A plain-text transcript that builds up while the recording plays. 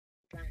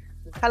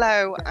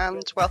Hello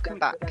and welcome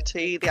back to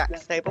the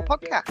Accessable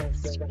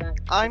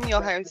podcast. I'm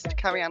your host,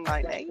 Carrie-Anne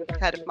Knightley,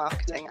 Head of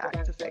Marketing at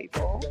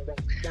Accessable.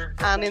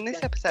 And in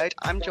this episode,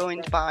 I'm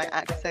joined by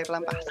Accessable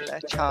Ambassador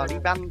Charlie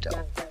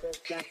Randall.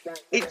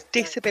 It's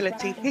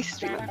Disability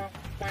History Month,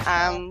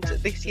 and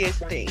this year's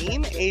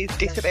theme is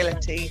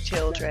Disability,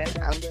 Children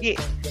and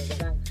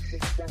Youth.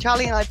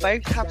 Charlie and I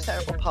both have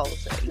cerebral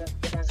palsy,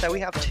 so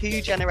we have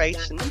two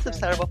generations of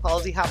cerebral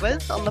palsy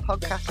havers on the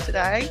podcast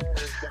today,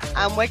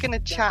 and we're going to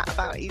chat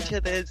about each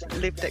other's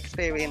lived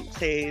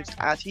experiences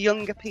as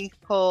younger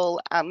people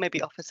and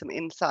maybe offer some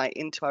insight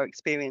into our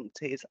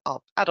experiences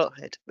of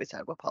adulthood with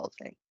cerebral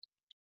palsy.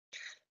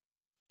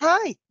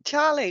 Hi,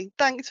 Charlie,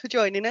 thanks for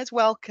joining us.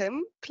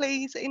 Welcome.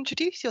 Please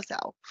introduce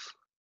yourself.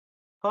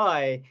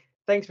 Hi,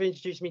 thanks for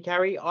introducing me,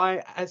 Carrie.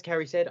 As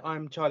Carrie said,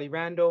 I'm Charlie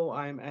Randall.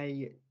 I'm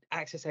a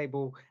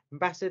Accessable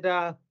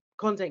ambassador,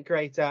 content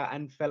creator,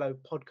 and fellow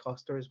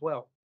podcaster as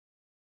well.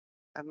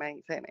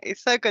 Amazing.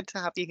 It's so good to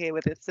have you here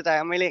with us today.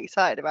 I'm really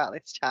excited about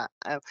this chat.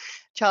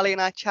 Charlie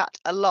and I chat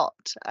a lot,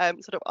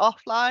 sort of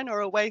offline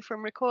or away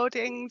from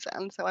recordings,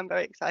 and so I'm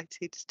very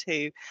excited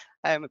to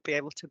be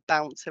able to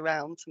bounce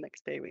around some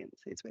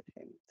experiences with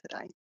him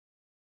today.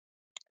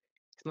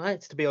 It's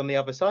nice to be on the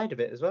other side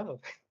of it as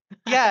well.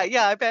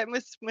 Yeah, I bet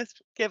it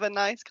must give a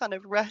nice kind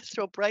of rest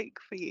or break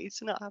for you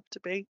to not have to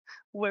be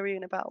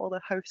worrying about all the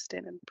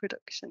hosting and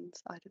production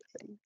side of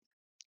things.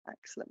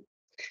 Excellent.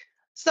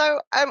 So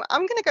I'm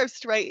going to go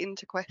straight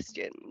into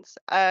questions.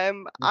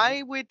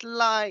 I would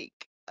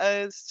like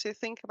us to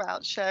think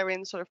about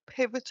sharing sort of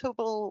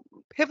pivotal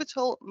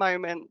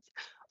moments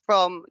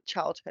from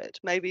childhood,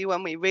 maybe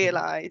when we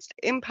realised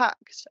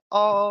impact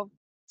of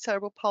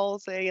cerebral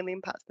palsy and the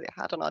impacts that it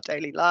had on our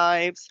daily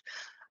lives,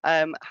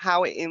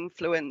 how it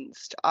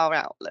influenced our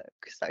outlook.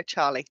 So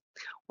Charlie,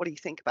 what do you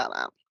think about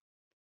that?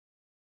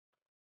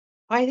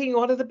 I think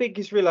one of the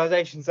biggest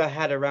realizations I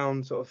had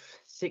around sort of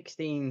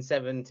 16,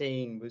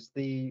 17 was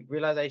the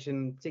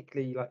realization,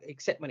 particularly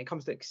when it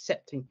comes to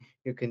accepting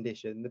your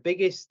condition. The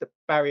biggest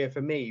barrier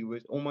for me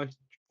was almost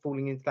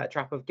falling into that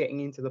trap of getting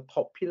into the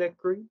popular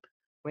group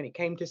when it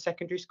came to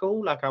secondary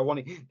school. Like I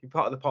wanted to be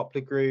part of the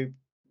popular group.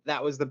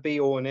 That was the be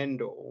all and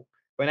end all.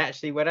 When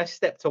I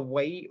stepped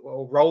away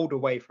or rolled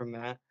away from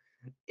that,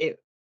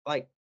 it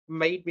like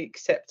made me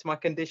accept my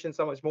condition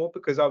so much more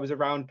because I was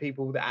around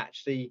people that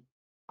actually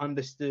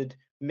understood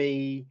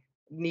me.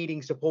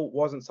 Needing support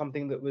wasn't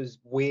something that was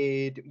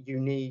weird,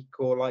 unique,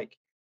 or like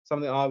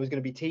something I was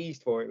going to be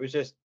teased for. It was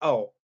just,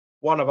 oh,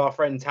 one of our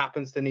friends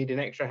happens to need an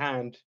extra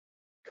hand.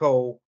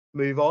 Cool,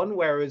 move on.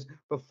 Whereas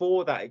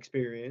before that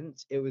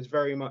experience, it was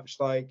very much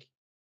like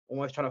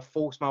almost trying to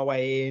force my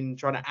way in,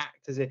 trying to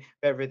act as if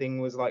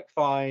everything was like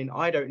fine.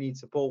 I don't need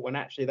support, when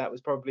actually that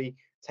was probably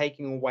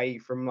taking away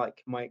from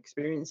like my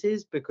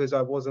experiences because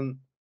I wasn't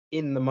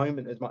in the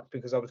moment as much,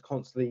 because I was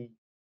constantly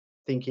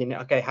thinking,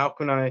 okay, how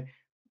can I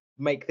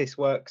make this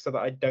work so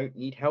that I don't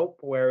need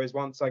help? Whereas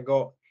once I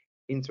got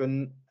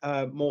into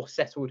a more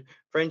settled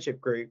friendship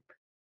group,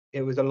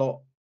 it was a lot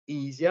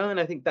easier. And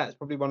I think that's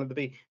probably one of the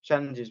big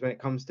challenges when it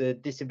comes to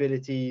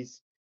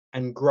disabilities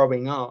and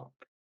growing up,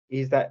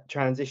 is that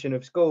transition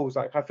of schools.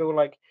 Like I feel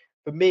like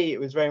for me, it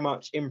was very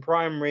much in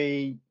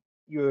primary,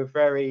 you were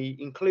very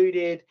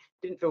included,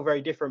 didn't feel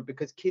very different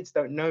because kids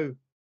don't know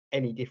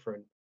any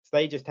different. So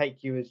they just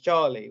take you as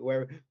Charlie.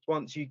 Where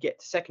once you get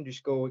to secondary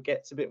school, it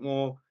gets a bit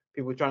more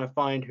people trying to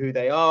find who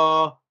they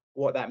are,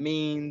 what that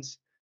means,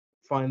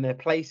 find their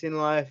place in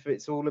life.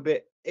 It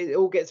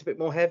all gets a bit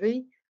more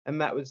heavy. And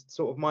that was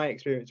sort of my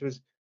experience, was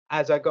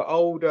as I got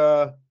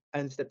older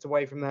and stepped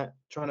away from that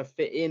trying to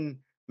fit in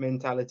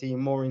mentality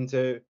and more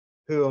into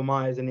who am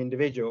I as an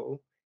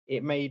individual,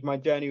 it made my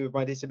journey with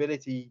my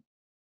disability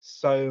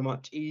so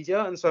much easier,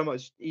 and so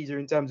much easier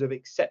in terms of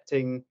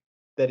accepting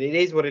that it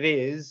is what it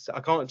is.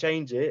 I can't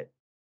change it.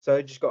 So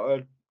I just got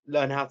to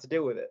learn how to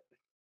deal with it.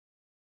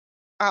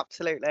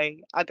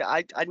 Absolutely.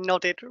 I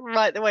nodded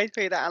right the way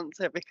through that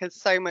answer because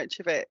so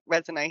much of it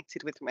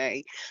resonated with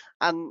me.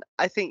 And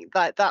I think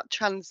that that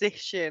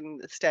transition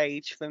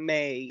stage for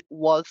me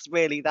was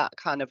really that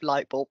kind of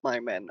light bulb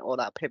moment or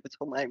that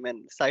pivotal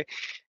moment.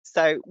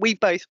 So we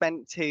both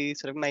went to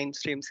sort of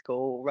mainstream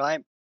school,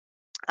 right?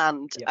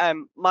 And Yeah.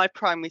 my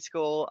primary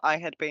school I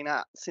had been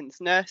at since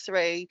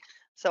nursery.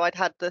 So I'd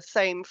had the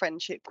same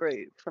friendship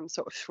group from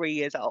sort of 3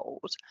 years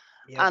old.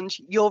 Yeah. And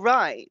you're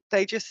right,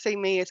 they just see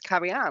me as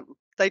Carrie Ann.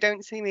 They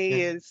don't see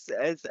me Yeah.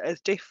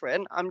 as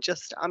different. I'm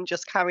just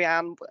Carrie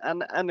Ann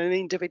and an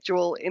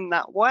individual in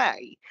that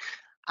way.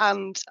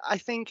 And I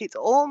think it's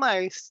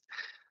almost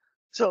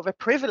sort of a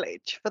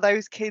privilege for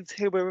those kids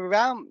who were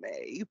around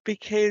me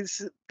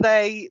because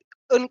they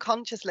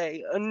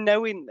unconsciously,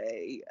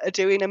 unknowingly are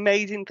doing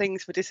amazing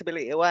things for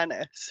disability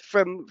awareness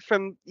from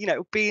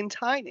being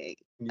tiny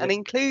and Yeah.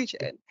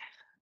 inclusion.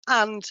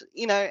 And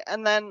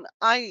and then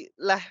I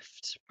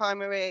left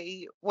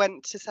primary,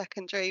 went to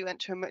secondary,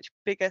 went to a much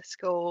bigger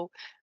school,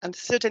 and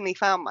suddenly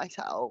found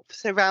myself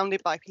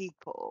surrounded by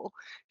people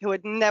who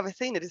had never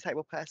seen a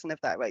disabled person of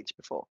their age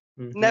before,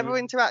 never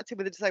Mhm. interacted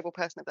with a disabled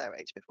person of their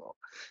age before.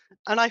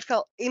 And I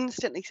felt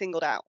instantly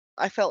singled out.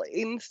 I felt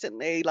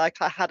instantly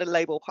like I had a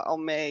label put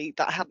on me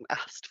that I hadn't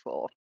asked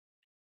for,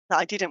 that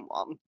I didn't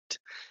want.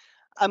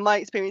 And my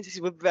experiences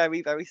were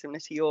very, very similar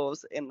to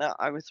yours in that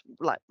I was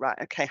like, right,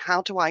 okay,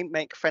 how do I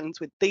make friends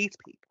with these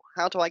people?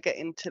 How do I get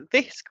into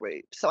this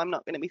group so I'm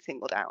not going to be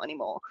singled out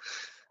anymore?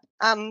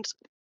 And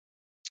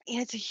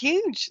it's a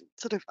huge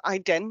sort of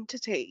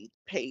identity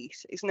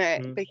piece, isn't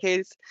it? Mm,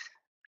 Because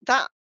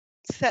that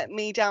set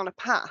me down a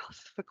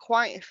path for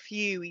quite a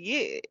few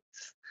years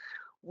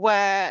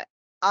where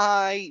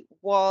I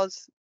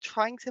was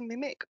trying to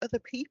mimic other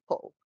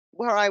people,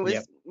 where I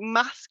yep, was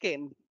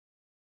masking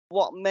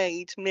what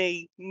made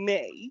me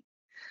me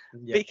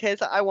yep.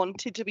 because I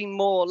wanted to be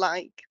more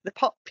like the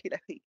popular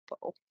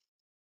people.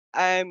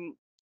 Um,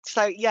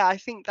 so yeah, I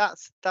think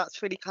that's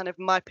really kind of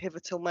my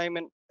pivotal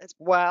moment as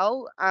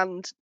well.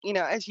 And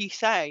as you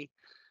say,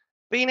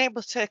 being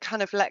able to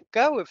kind of let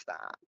go of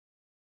that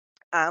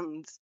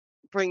and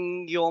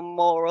bring your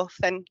more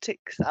authentic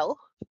self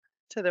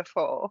to the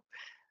fore,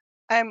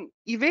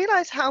 you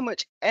realize how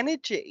much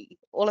energy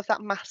all of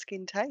that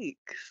masking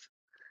takes.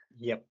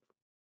 Yep,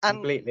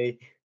 And completely.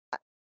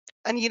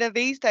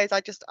 these days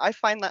I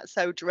find that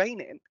so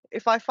draining.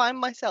 If I find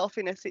myself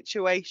in a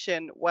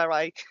situation where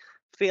I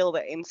feel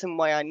that in some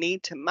way I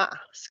need to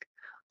mask,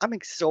 I'm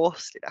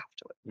exhausted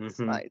afterwards.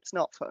 Hmm. Like it's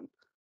not fun.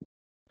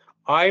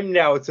 I'm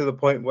now to the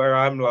point where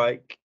I'm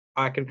like,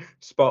 I can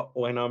spot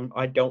when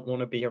I don't want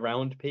to be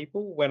around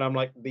people, when I'm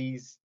like,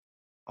 these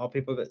are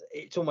people that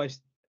it's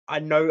almost, I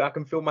know I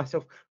can feel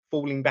myself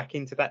falling back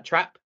into that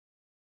trap.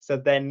 So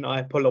then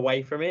I pull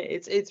away from it.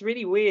 It's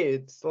really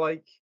weird. It's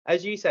like,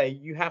 as you say,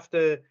 you have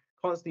to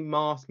constantly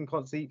mask and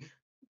constantly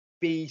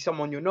be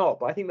someone you're not.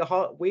 But I think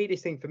the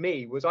weirdest thing for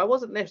me was I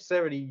wasn't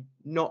necessarily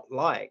not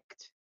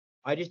liked.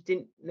 I just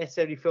didn't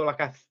necessarily feel like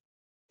I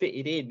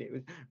fitted in. It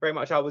was very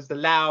much I was the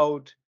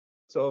loud,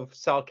 sort of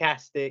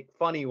sarcastic,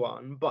 funny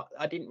one, but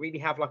I didn't really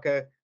have like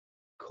a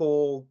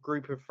core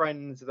group of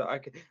friends that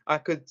I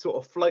could sort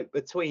of float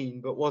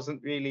between, but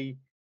wasn't really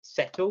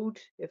settled,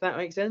 if that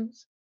makes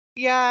sense.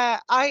 Yeah,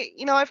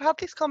 I've had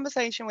this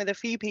conversation with a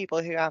few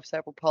people who have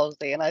cerebral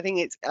palsy, and I think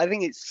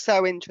it's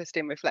so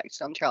interesting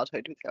reflecting on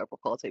childhood with cerebral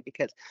palsy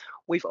because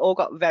we've all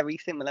got very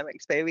similar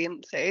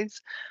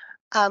experiences.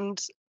 And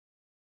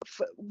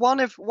one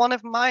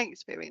of my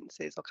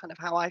experiences, or kind of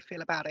how I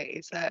feel about it,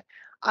 is that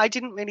I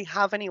didn't really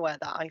have anywhere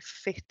that I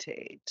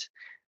fitted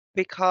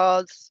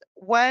because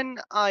when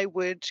I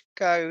would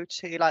go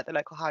to like the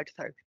local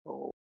hydrotherapy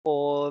pool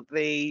or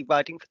the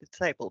Riding for the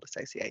Disabled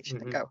Association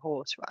and Hmm. go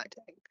horse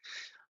riding,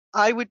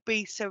 I would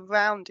be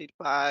surrounded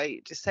by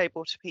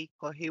disabled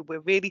people who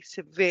were really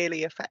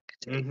severely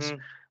affected Hmm.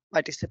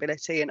 by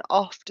disability and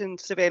often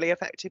severely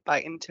affected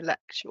by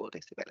intellectual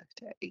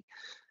disability.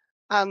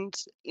 And,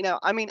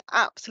 I mean,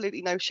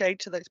 absolutely no shade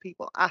to those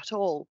people at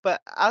all.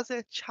 But as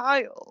a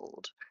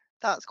child,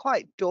 that's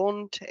quite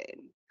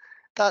daunting.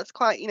 That's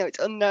quite, it's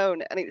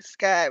unknown and it's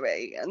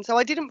scary. And so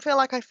I didn't feel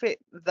like I fit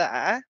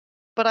there,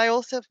 but I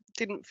also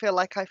didn't feel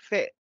like I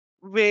fit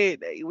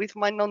really with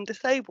my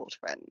non-disabled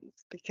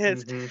friends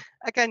because, Hmm.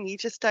 again, you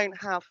just don't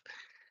have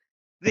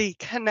the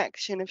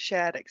connection of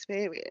shared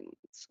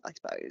experience, I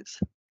suppose.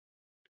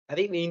 I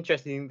think the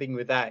interesting thing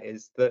with that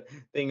is the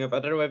thing of I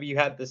don't know whether you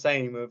had the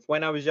same of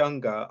when I was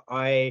younger,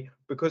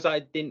 because I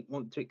didn't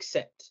want to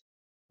accept,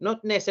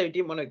 not necessarily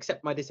didn't want to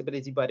accept my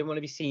disability, but I didn't want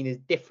to be seen as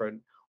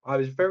different. I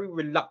was very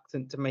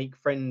reluctant to make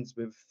friends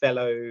with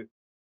fellow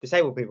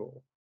disabled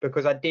people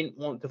because I didn't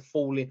want to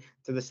fall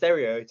into the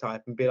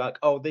stereotype and be like,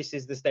 oh, this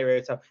is the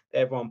stereotype that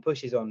everyone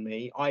pushes on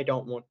me. I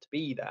don't want to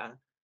be that.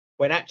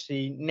 When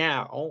actually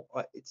now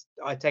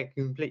I take a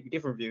completely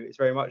different view. It's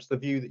very much the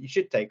view that you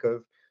should take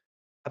of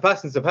a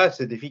person's a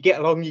person. If you get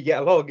along, you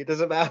get along. It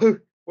doesn't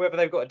matter whether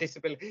they've got a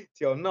disability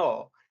or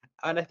not.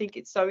 And I think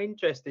it's so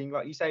interesting,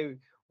 like you say,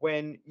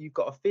 when you've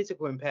got a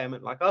physical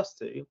impairment like us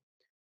do,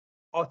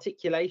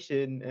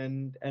 articulation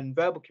and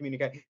verbal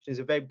communication is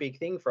a very big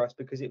thing for us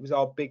because it was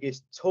our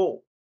biggest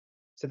tool.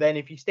 So then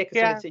if you stick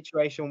us in a Yeah,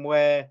 situation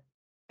where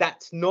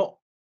that's not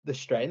the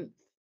strength,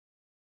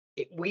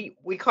 we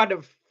kind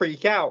of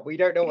freak out. We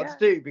don't know what to yeah.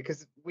 do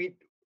because we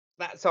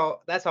that's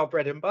our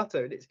bread and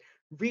butter. And it's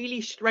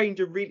really strange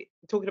and really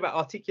talking about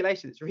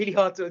articulation, it's really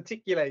hard to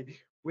articulate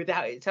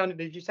without it sounding,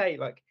 as you say,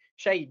 like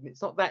shade. And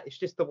it's not that, it's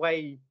just the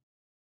way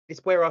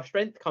it's where our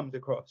strength comes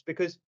across.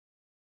 Because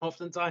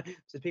oftentimes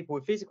as people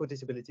with physical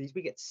disabilities,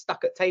 we get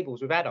stuck at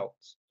tables with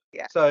adults.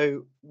 Yeah.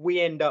 So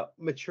we end up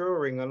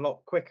maturing a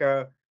lot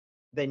quicker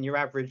than your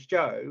average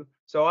Joe.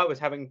 So I was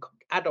having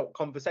adult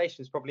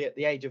conversations probably at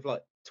the age of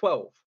like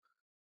 12,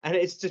 and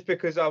it's just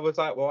because I was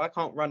like, well, I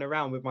can't run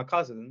around with my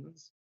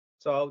cousins,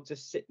 so I'll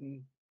just sit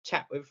and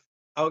chat with.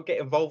 I'll get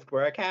involved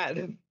where I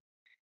can.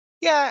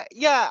 Yeah,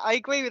 yeah, I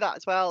agree with that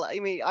as well. I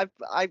mean,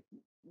 I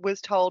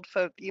was told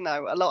for,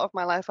 a lot of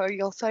my life, oh,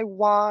 you're so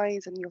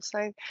wise and you're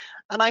so,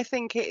 and I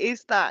think it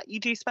is that you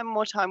do spend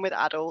more time with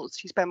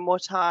adults, you spend more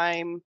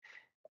time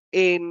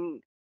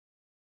in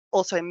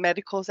also in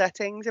medical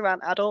settings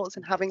around adults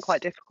and having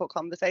quite Yes. difficult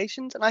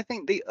conversations. And I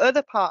think the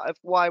other part of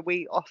why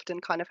we often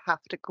kind of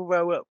have to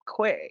grow up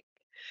quick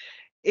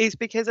is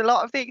because a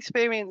lot of the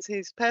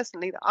experiences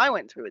personally that I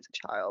went through as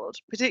a child,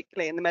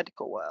 particularly in the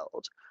medical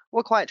world,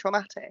 were quite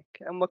traumatic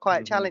and were quite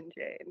Hmm.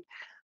 challenging.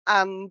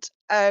 And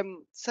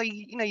so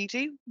you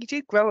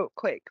do grow up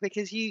quick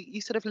because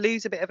you sort of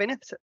lose a bit of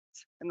innocence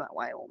in that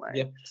way Yeah.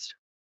 almost.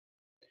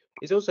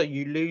 It's also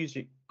you lose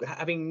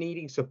having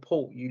needing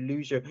support, you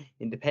lose your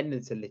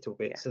independence a little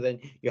bit. Yeah. So then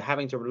you're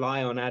having to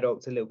rely on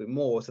adults a little bit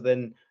more. So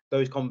then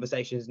those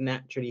conversations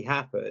naturally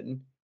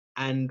happen.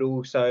 And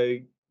also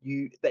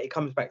that it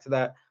comes back to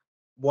that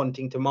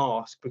wanting to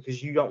mask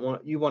because you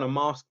want to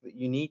mask that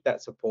you need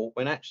that support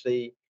when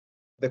actually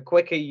the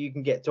quicker you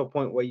can get to a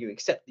point where you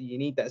accept that you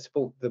need that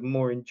support, the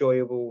more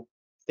enjoyable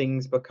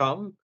things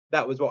become.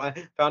 That was what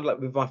I found like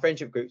with my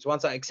friendship groups.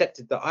 Once I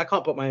accepted that I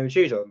can't put my own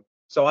shoes on,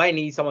 so I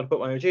need someone to put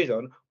my own shoes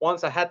on.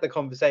 Once I had the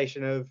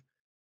conversation of,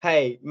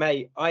 hey,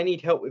 mate, I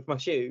need help with my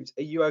shoes.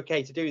 Are you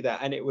okay to do that?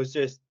 And it was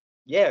just,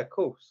 yeah, of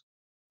course.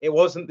 It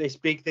wasn't this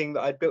big thing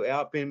that I built it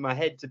up in my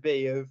head to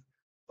be of,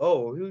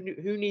 oh,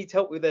 who needs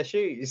help with their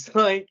shoes?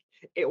 Like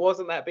it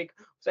wasn't that big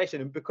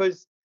conversation. And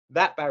because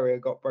that barrier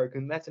got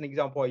broken, that's an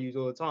example I use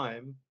all the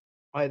time.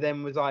 I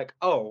then was like,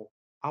 oh,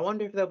 I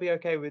wonder if they'll be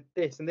okay with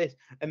this and this.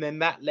 And then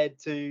that led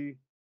to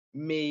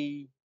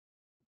me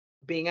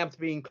being able to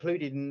be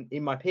included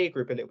in my peer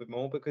group a little bit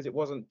more because it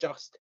wasn't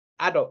just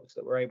adults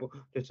that were able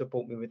to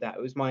support me with that.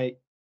 It was my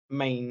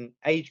main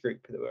age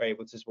group that were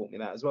able to support me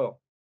that as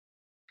well.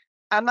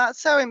 And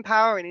that's so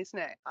empowering, isn't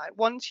it? Like,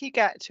 once you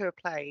get to a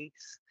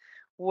place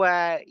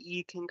where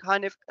you can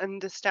kind of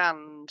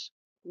understand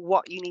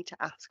what you need to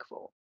ask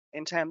for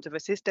in terms of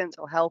assistance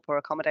or help or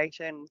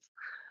accommodations,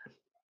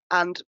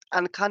 and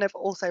kind of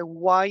also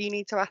why you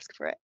need to ask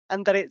for it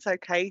and that it's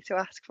okay to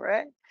ask for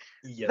it,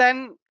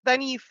 Yep.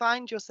 then you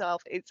find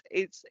yourself,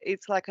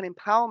 it's like an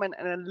empowerment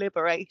and a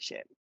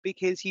liberation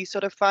because you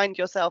sort of find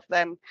yourself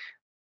then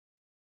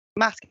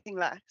masking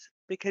less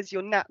because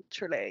you're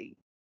naturally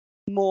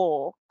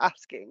more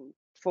asking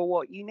for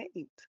what you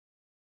need.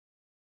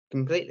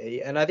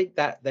 Completely. And I think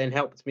that then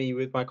helped me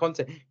with my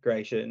content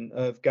creation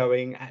of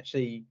going,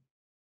 actually,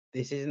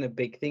 this isn't a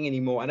big thing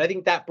anymore. And I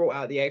think that brought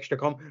out the extra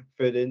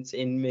confidence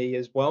in me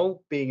as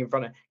well, being in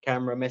front of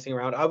camera, messing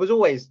around. I was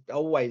always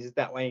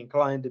that way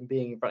inclined and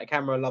being in front of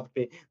camera. I loved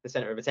being the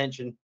center of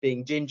attention.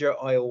 Being ginger,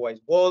 I always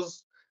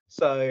was.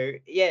 So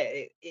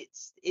yeah,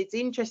 it's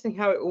interesting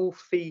how it all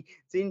feeds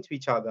into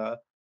each other,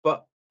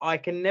 but I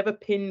can never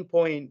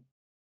pinpoint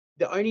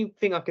the only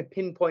thing I could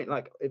pinpoint,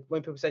 like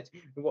when people say to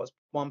me, what's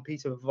one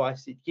piece of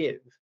advice you'd give?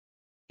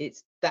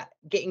 It's that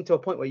getting to a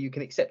point where you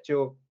can accept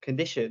your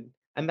condition.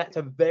 And that's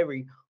a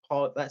very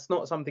hard, that's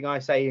not something I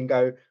say and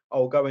go,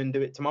 oh, go and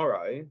do it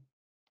tomorrow.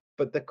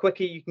 But the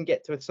quicker you can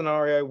get to a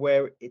scenario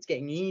where it's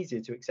getting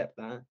easier to accept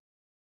that,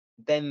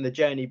 then the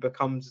journey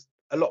becomes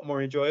a lot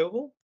more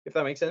enjoyable, if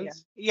that makes Yeah.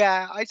 sense.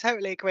 Yeah, I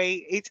totally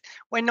agree.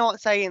 We're not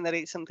saying that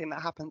it's something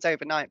that happens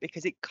overnight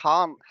because it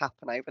can't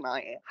happen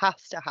overnight. It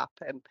has to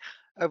happen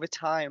over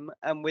time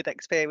and with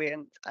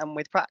experience and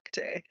with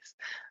practice.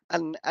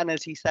 And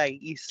as you say,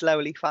 you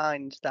slowly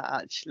find that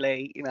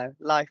actually,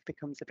 life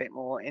becomes a bit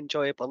more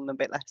enjoyable and a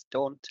bit less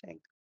daunting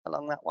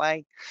along that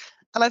way.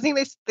 And I think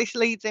this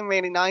leads in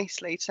really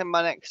nicely to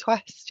my next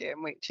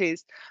question, which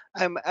is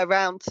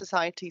around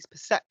society's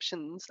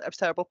perceptions of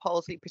cerebral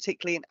palsy,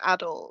 particularly in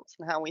adults,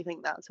 and how we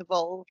think that's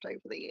evolved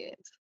over the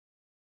years.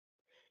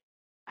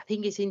 I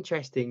think it's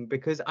interesting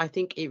because I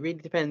think it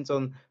really depends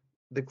on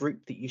the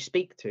group that you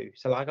speak to.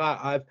 So, like,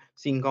 I've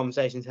seen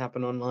conversations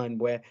happen online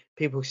where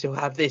people still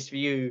have this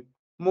view,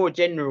 more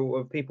general,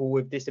 of people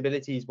with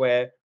disabilities,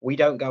 where we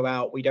don't go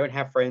out, we don't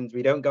have friends,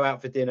 we don't go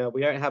out for dinner,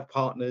 we don't have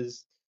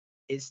partners.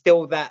 It's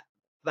still that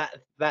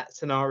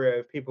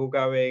scenario of people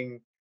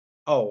going,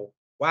 oh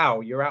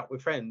wow, you're out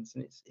with friends,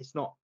 and it's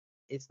not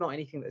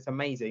anything that's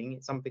amazing.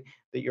 It's something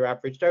that your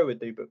average Joe would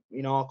do, but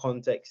in our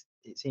context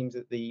it seems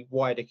that the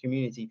wider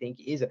community think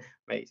it is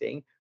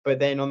amazing. But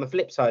then on the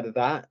flip side of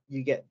that,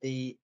 you get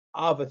the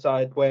other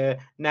side where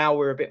now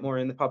we're a bit more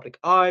in the public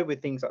eye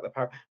with things like the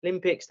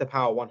Paralympics, the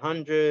Power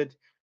 100.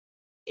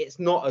 It's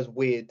not as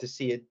weird to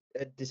see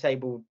a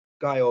disabled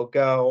guy or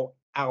girl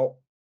out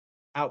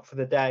for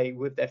the day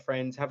with their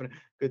friends having a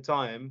good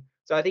time.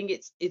 So I think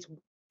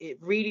it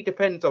really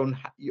depends on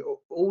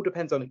all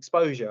depends on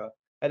exposure,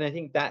 and I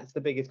think that's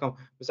the biggest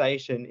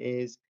conversation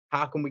is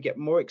how can we get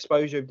more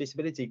exposure of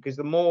disability, because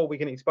the more we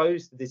can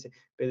expose the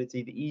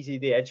disability, the easier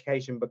the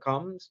education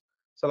becomes.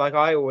 So like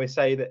I always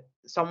say that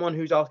someone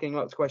who's asking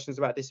lots of questions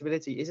about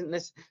disability isn't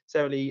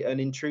necessarily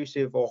an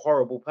intrusive or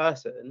horrible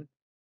person.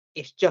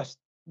 It's just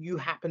you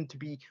happen to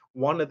be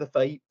one of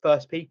the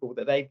first people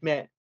that they've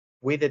met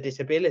with a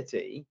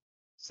disability.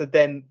 So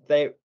then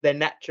they're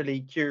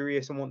naturally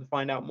curious and want to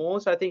find out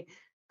more. So I think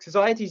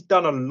society's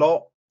done a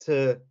lot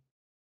to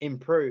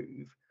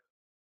improve,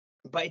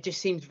 but it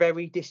just seems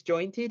very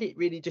disjointed. It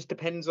really just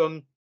depends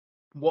on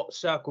what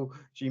circle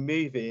you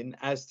move in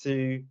as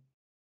to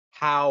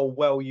how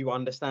well you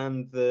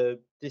understand the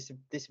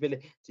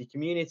disability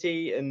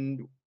community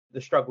and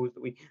the struggles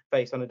that we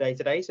face on a day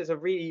to day. So it's a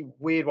really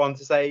weird one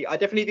to say. I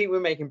definitely think we're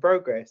making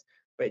progress,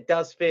 but it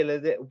does feel a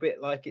little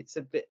bit like it's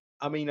a bit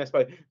I mean, I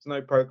suppose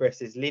no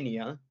progress is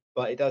linear,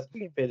 but it does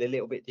Yeah. feel a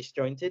little bit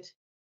disjointed.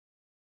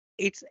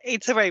 It's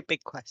a very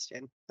big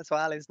question as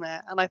well, isn't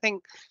it? And I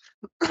think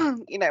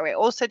it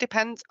also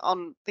depends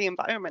on the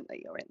environment that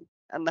you're in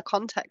and the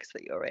context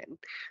that you're in.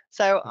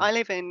 So Mm. I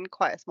live in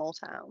quite a small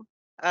town.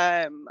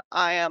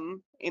 I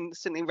am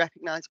instantly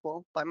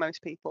recognizable by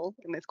most people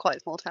in this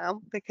quite small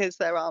town because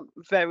there aren't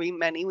very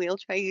many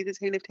wheelchair users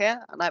who lived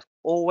here, and I've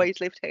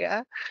always lived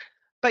here.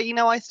 But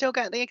I still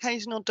get the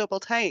occasional double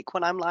take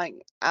when I'm like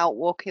out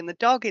walking the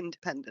dog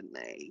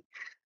independently.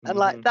 And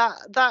like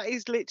Mm-hmm. that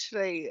is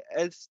literally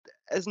as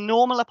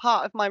normal a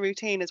part of my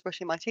routine as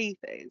brushing my teeth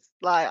is.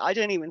 Like I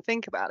don't even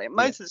think about it.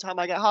 Yeah. Most of the time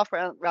I get half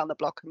around the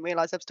block and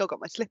realise I've still got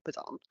my slippers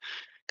on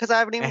because I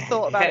haven't even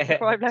thought about it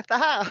before I've left the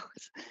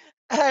house.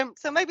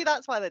 So maybe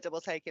that's why they're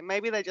double taking.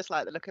 Maybe they just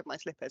like the look of my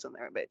slippers and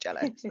they're a bit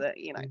jealous that,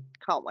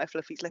 can't wear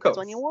fluffy Of slippers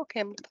when you're course.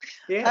 walking.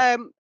 Yeah.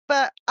 Um,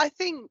 but I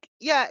think,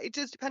 yeah, it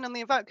does depend on the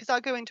environment because I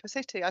go into a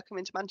city, I come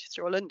into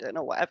Manchester or London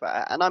or whatever,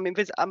 and I'm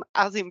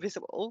as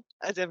invisible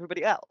as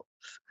everybody else.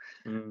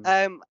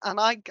 Mm. And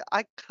I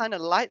kind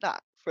of like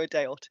that for a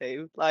day or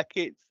two. Like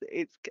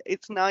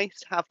it's nice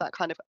to have that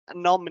kind of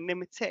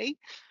anonymity.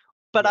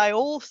 But Yeah. I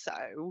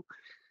also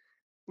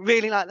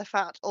really like the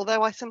fact,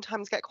 although I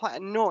sometimes get quite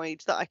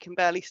annoyed that I can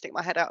barely stick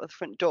my head out of the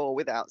front door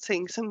without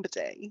seeing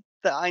somebody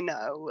that I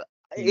know,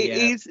 it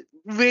Yeah. is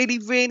really,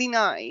 really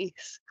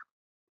nice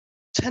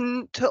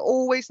to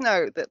always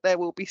know that there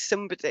will be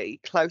somebody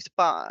close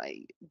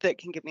by that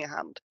can give me a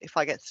hand if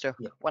I get stuck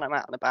Yeah. when I'm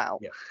out and about.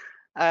 Yeah.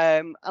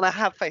 And I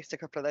have faced a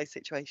couple of those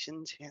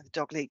situations. The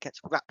dog lead gets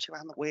wrapped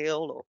around the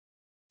wheel, or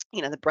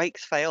the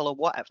brakes fail, or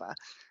whatever.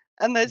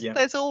 And there's Yeah.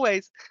 there's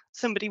always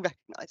somebody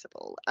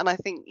recognisable, and I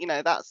think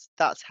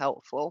that's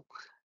helpful.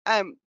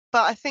 But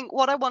I think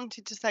what I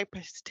wanted to say,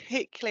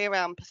 particularly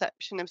around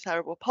perception of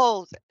cerebral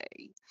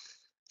palsy,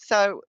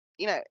 so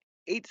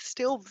it's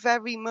still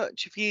very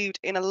much viewed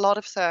in a lot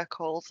of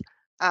circles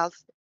as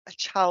a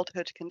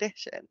childhood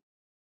condition,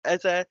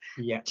 as a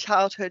Yeah.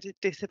 childhood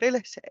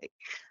disability.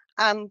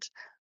 And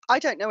I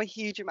don't know a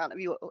huge amount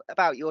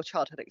about your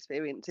childhood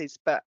experiences,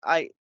 but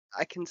I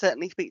can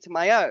certainly speak to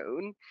my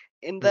own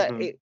in that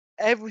Mm-hmm.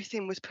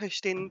 everything was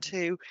pushed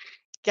into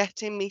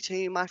getting me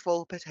to my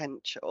full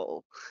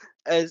potential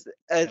as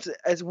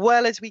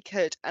well as we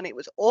could, and it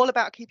was all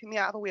about keeping me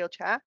out of a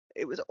wheelchair.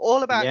 It was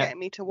all about Yeah. getting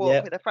me to walk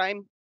Yeah. with a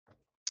frame.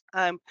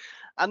 Um,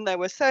 and there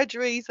were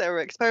surgeries, there were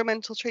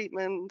experimental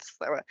treatments,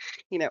 there were,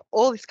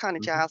 all this kind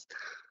of Mm-hmm. jazz.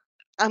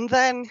 And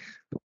then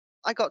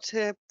I got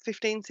to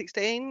 15,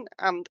 16,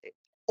 and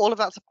all of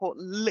that support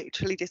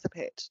literally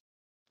disappeared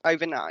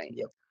overnight.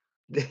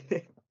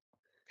 Yep.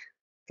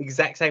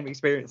 Exact same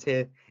experience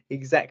here.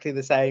 Exactly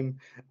the same.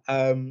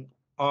 Um,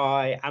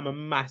 I am a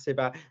massive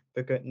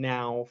advocate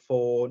now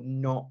for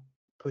not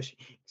pushing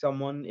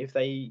someone if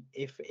they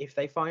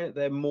find that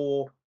they're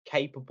more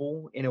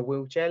capable in a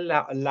wheelchair,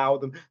 allow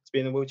them to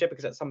be in a wheelchair,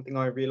 because that's something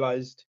I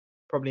realized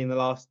probably in the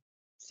last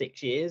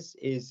 6 years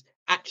is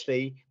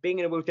actually being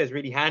in a wheelchair is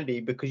really handy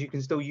because you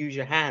can still use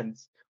your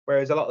hands.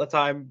 Whereas a lot of the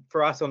time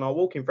for us on our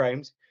walking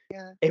frames,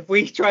 Yeah, if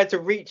we try to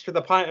reach for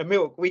the pint of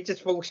milk, we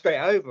just fall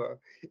straight over.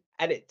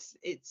 And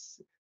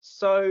it's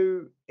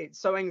so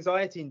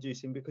anxiety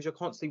inducing because you're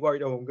constantly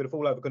worried, oh, I'm going to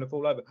fall over, going to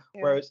fall over.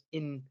 yeah, Whereas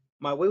in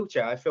my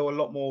wheelchair, I feel a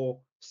lot more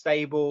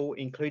stable,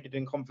 included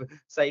in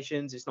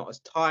conversations. It's not as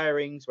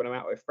tiring. So when I'm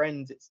out with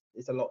friends,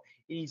 it's a lot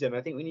easier. And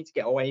I think we need to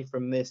get away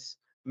from this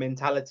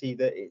mentality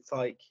that it's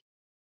like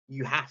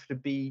you have to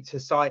be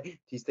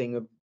society's thing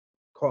of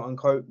quote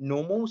unquote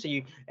normal. So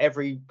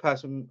every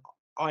person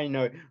I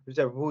know with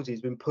cerebral palsy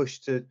has been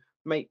pushed to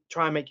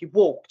try and make you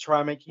walk, try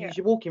and make you yeah, use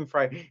your walking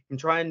frame, and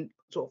try and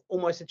sort of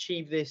almost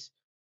achieve this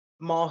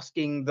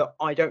masking that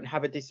I don't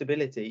have a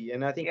disability.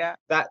 And I think yeah,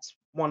 that's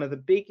one of the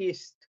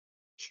biggest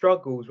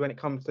struggles when it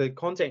comes to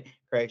content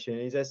creation.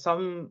 Is there's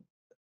some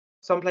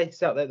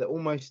places out there that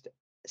almost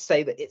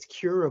say that it's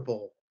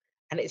curable,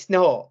 and it's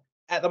not.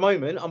 At the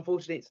moment,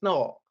 unfortunately, it's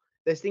not.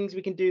 There's things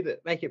we can do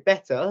that make it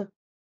better,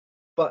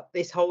 but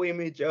this whole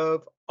image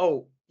of,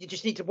 oh, you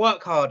just need to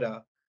work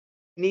harder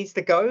needs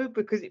to go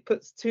because it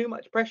puts too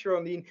much pressure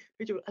on the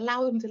individual.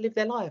 Allow them to live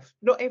their life.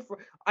 Not every,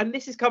 and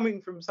this is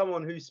coming from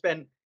someone who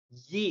spent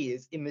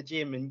years in the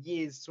gym and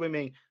years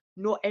swimming.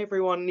 Not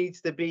everyone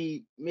needs to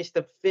be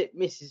Mr. Fit,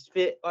 Mrs.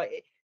 Fit.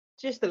 Like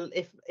just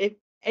if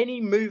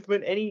any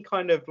movement, any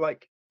kind of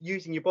like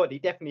using your body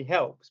definitely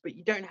helps, but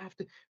you don't have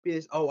to be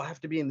this. Oh, I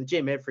have to be in the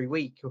gym every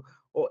week,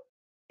 or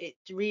it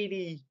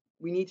really.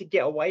 We need to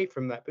get away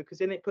from that because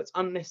then it puts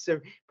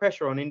unnecessary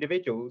pressure on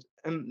individuals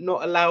and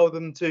not allow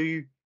them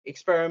to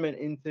experiment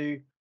into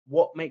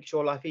what makes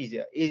your life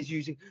easier. Is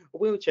using a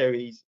wheelchair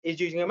easy? Is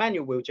using a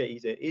manual wheelchair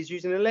easier? Is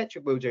using an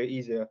electric wheelchair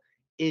easier?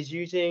 Is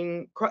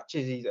using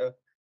crutches easier?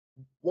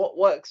 What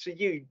works for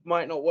you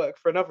might not work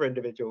for another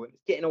individual. And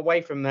it's getting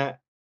away from that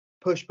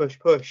push, push,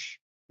 push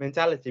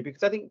mentality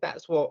because I think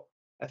that's what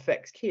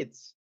affects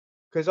kids.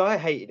 Because I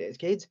hated it as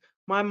kids.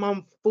 My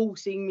mum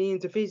forcing me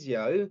into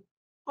physio,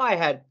 I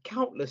had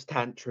countless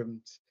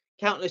tantrums,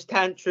 countless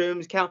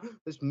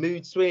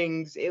mood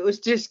swings. It was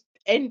just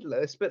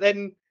endless. But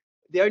then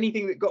the only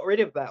thing that got rid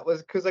of that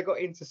was because I got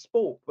into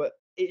sport. But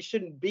it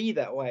shouldn't be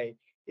that way.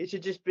 It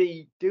should just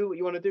be do what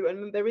you want to do.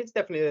 And there is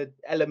definitely an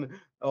element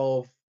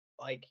of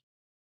like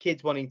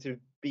kids wanting to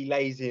be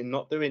lazy and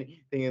not do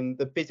anything, and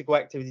the physical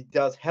activity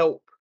does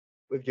help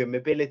with your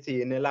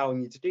mobility and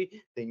allowing you to do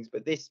things.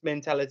 But this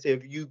mentality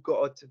of you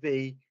got to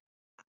be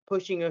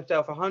pushing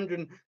yourself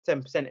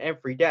 110%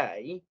 every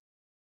day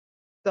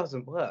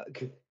doesn't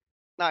work.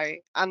 No,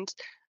 and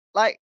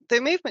like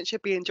the movement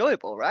should be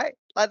enjoyable, right?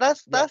 Like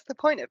that's Yeah, the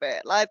point of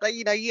it. Like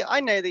you know,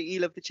 I know that you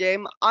love the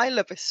gym. I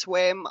love a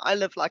swim. I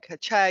love like a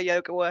chair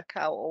yoga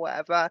workout or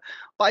whatever.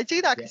 But I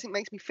do that yeah, because it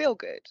makes me feel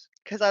good,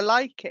 because I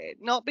like it,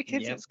 not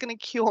because yeah. it's going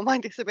to cure my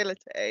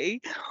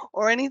disability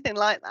or anything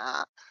like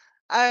that.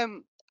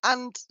 Um,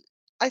 and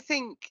I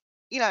think,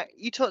 you know,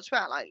 you talked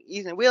about like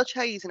using a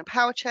wheelchair, using a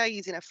power chair,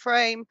 using a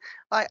frame.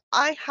 Like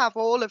I have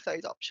all of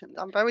those options.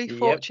 I'm very Yep.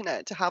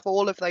 fortunate to have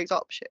all of those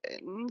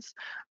options.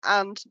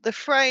 And the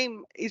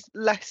frame is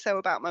less so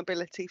about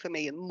mobility for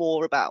me and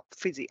more about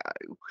physio.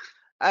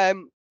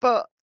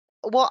 But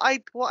what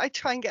I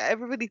try and get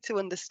everybody to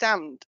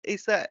understand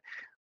is that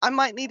I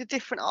might need a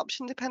different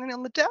option depending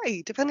on the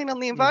day, depending on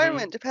the Mhm.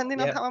 environment, depending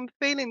on Yep. how I'm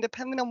feeling,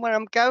 depending on where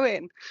I'm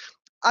going.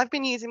 I've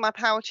been using my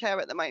power chair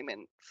at the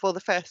moment for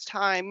the first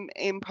time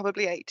in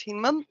probably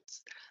 18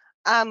 months.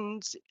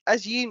 And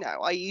as you know,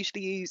 I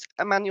usually use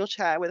a manual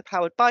chair with a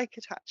powered bike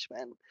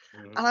attachment.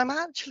 And Mhm. I'm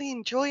actually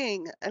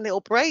enjoying a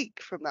little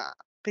break from that,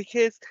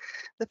 because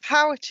the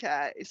power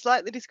chair is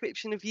like the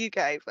description of you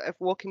gave of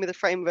walking with a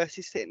frame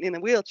versus sitting in a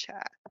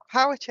wheelchair. A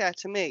power chair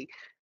to me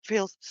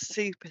feels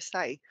super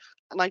safe.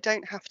 And I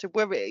don't have to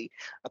worry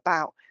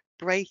about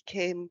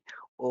braking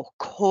or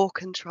core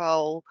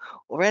control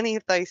or any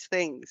of those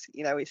things.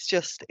 You know, it's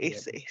just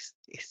Yep.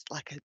 it's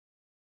like a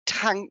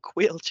tank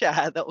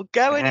wheelchair that will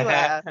go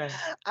anywhere.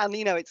 And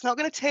you know, it's not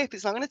going to tip,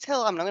 it's not going to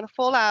tilt, I'm not going to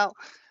fall out.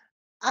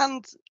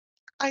 And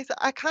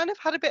I kind of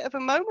had a bit of a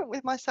moment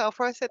with myself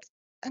where I said,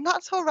 and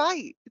that's all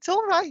right. It's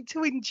all right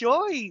to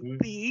enjoy Mm,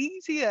 the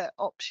easier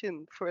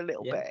option for a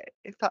little yeah. bit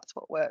if that's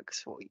what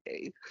works for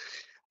you.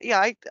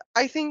 Yeah,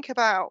 I think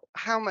about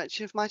how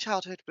much of my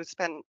childhood was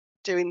spent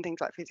doing things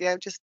like physio,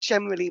 just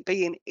generally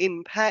being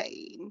in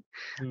pain.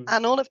 Mm,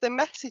 And all of the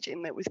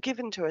messaging that was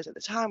given to us at the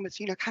time was,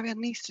 you know, Carrie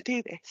Ann needs to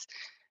do this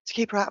to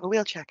keep her out of a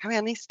wheelchair. Carrie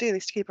Ann needs to do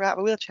this to keep her out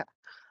of a wheelchair.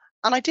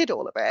 And I did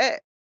all of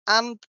it.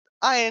 And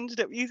I ended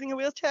up using a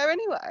wheelchair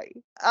anyway.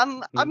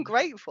 And I'm mm.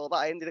 grateful that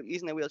I ended up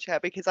using a wheelchair,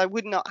 because I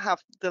would not have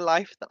the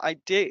life that I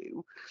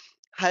do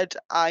had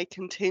I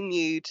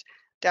continued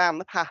down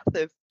the path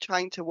of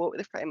trying to walk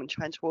with a frame and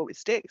trying to walk with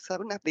sticks. I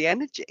wouldn't have the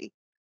energy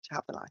to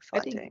have the life I I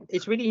think do.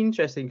 it's really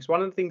interesting because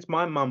one of the things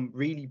my mum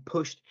really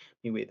pushed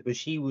me with was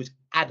she was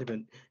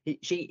adamant.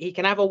 He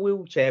can have a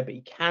wheelchair, but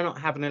he cannot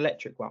have an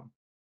electric one.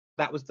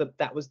 That was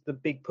the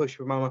big push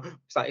for my mum.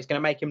 It's like it's going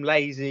to make him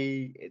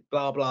lazy.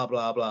 Blah blah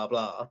blah blah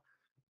blah.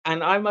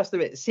 And I must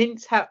admit,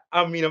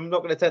 I mean, I'm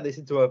not going to turn this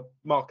into a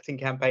marketing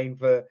campaign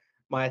for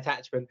my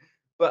attachment,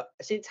 but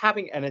since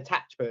having an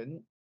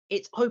attachment,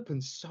 it's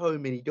opened so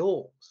many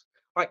doors.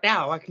 Right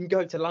now, I can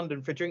go to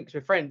London for drinks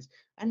with friends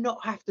and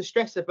not have to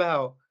stress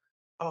about,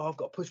 oh, I've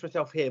got to push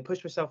myself here,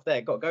 push myself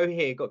there, got to go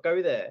here, got to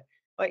go there.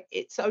 Like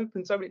it's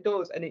opened so many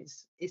doors, and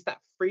it's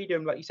that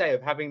freedom, like you say,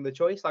 of having the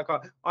choice. Like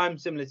I'm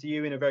similar to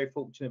you in a very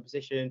fortunate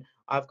position.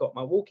 I've got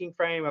my walking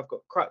frame, I've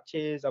got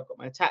crutches, I've got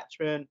my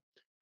attachment,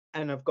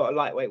 and I've got a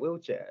lightweight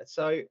wheelchair.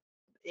 So it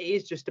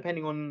is just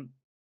depending on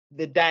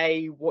the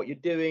day, what you're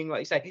doing. Like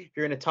you say, if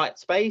you're in a tight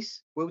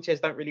space,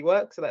 wheelchairs don't really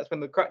work. So that's when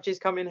the crutches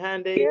come in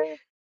handy. Yeah.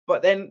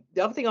 But then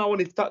the other thing I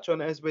wanted to touch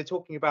on as we're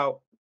talking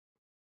about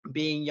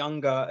being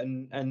younger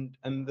and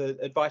the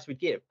advice we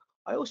give,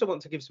 I also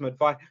want to give some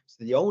advice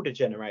to the older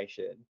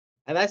generation.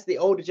 And that's the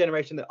older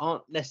generation that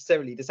aren't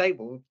necessarily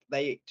disabled.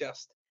 They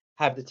just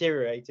have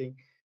deteriorating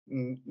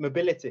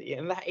mobility.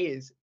 And that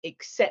is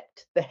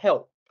accept the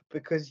help,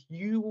 because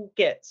you will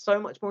get so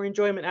much more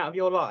enjoyment out of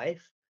your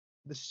life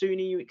the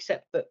sooner you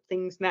accept that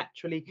things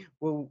naturally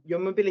will, your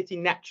mobility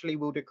naturally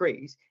will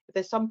decrease. If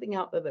there's something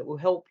out there that will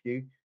help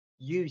you,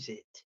 use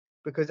it,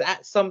 because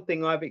that's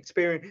something I've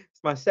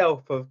experienced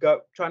myself of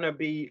trying to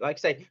be like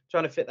say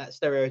trying to fit that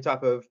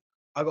stereotype of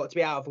I got to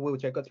be out of a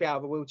wheelchair, got to be out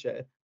of a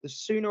wheelchair. The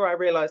sooner I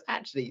realized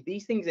actually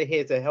these things are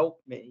here to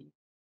help me,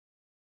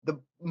 the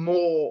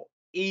more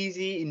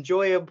easy,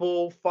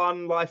 enjoyable,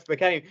 fun life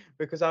became,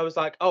 because I was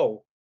like,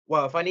 oh,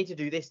 well, if I need to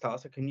do this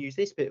task, I can use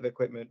this bit of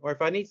equipment, or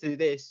if I need to do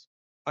this,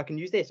 I can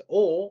use this,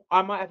 or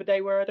I might have a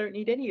day where I don't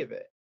need any of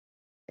it.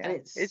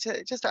 And Yeah.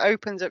 It just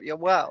opens up your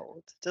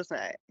world, doesn't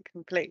it?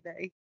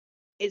 Completely.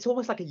 it's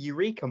almost like a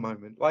eureka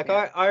moment. Like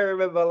Yeah. I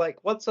remember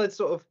like once I'd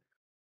sort of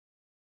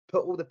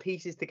put all the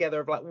pieces together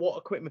of like what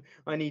equipment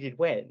I needed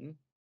when,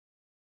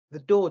 the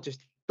doors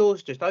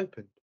just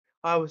opened.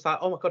 I was like,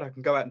 oh my god, I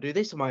can go out and do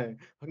this on my own.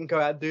 I can go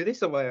out and do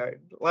this on my own.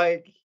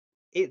 Like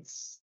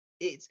it's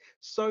it's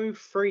so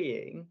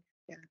freeing.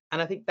 Yeah.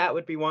 And I think that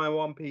would be one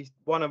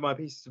of my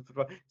pieces of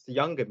advice to the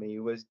younger me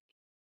was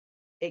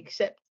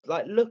accept,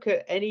 like look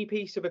at any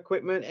piece of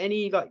equipment,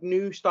 any like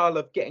new style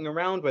of getting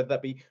around, whether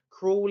that be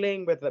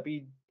crawling, whether that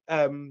be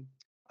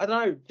I don't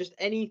know, just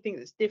anything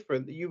that's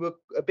different that you were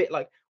a bit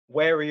like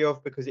wary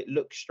of because it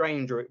looked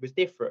strange or it was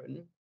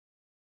different,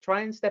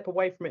 try and step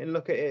away from it and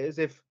look at it as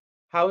if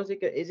how is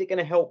it is it going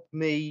to help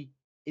me?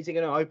 Is it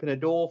going to open a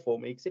door for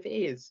me? Because if it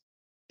is,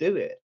 do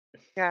it.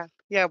 Yeah,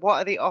 yeah.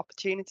 What are the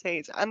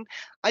opportunities? And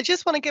I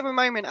just want to give a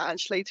moment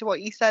actually to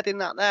what you said in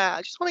that there.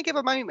 I just want to give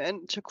a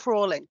moment to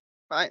crawling,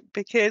 right?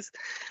 Because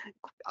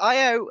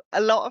I owe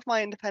a lot of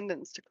my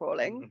independence to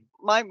crawling. Mhm.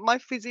 My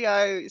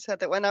physio said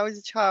that when I was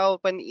a child,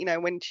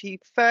 when she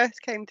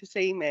first came to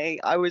see me,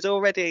 I was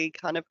already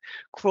kind of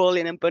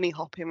crawling and bunny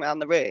hopping around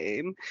the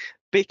room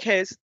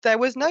because there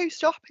was no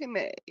stopping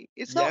me.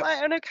 It's not Yep. like,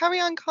 oh no, Carrie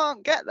Ann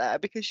can't get there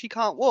because she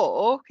can't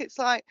walk. It's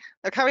like,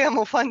 no, Carrie Ann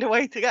will find a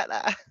way to get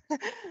there.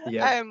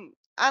 Yep.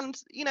 And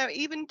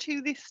even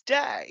to this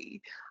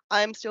day,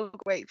 I am still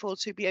grateful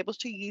to be able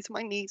to use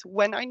my knees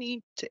when I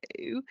need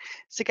to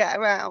get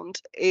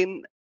around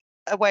in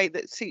a way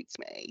that suits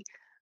me.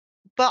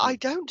 But I Mm.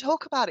 don't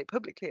talk about it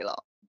publicly a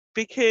lot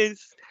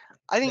because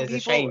I think There's a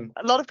shame.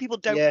 a lot of people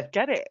don't Yeah.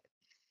 get it.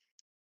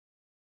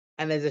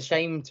 And there's a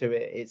shame to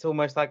it. It's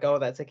almost like, oh,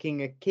 that's a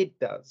thing a kid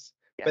does.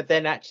 Yeah, But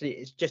then actually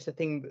it's just a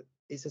thing that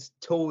it's a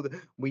tool that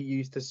we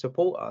use to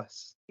support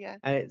us. yeah,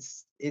 And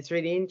it's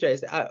really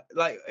interesting.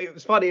 Like it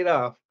was funny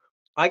enough.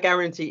 I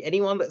guarantee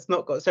anyone that's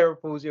not got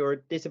cerebral palsy or a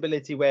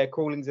disability where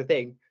crawling's a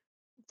thing,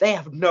 they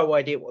have no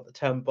idea what the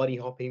term body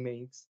hopping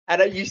means.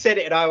 And you said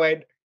it, and I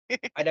went,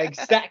 I know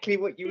exactly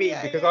what you mean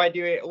yeah, because yeah. I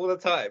do it all the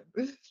time.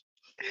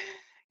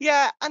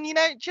 Yeah, and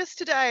just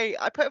today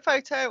I put a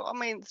photo on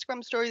my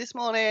Instagram story this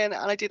morning and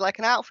I did like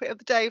an outfit of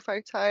the day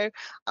photo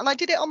and I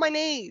did it on my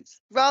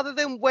knees rather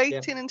than Yeah.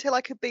 waiting until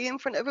I could be in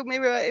front of a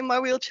mirror in my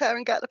wheelchair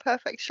and get the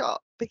perfect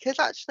shot because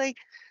actually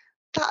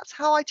that's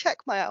how I check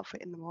my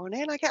outfit in the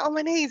morning. I get on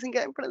my knees and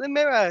get in front of the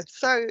mirror.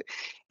 So,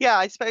 yeah,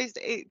 I suppose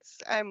it's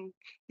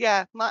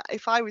yeah.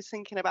 If I was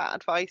thinking about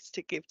advice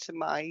to give to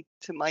my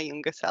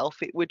younger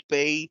self, it would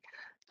be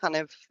kind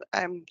of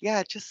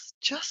yeah, just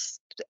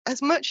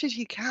as much as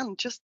you can,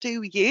 just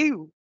do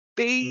you,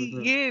 be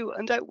Hmm. you,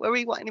 and don't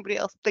worry what anybody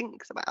else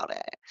thinks about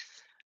it.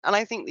 And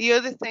I think the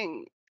other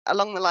thing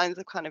along the lines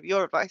of kind of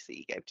your advice that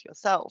you gave to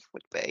yourself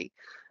would be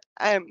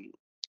um,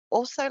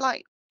 also,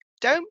 like,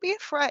 don't be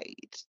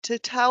afraid to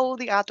tell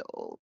the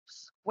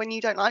adults when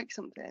you don't like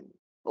something,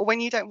 or when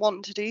you don't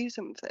want to do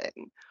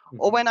something,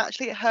 or Hmm. when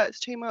actually it hurts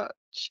too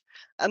much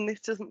and this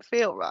doesn't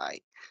feel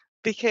right.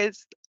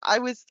 Because I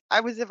was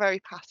a very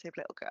passive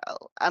little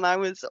girl, and I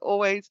was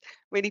always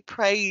really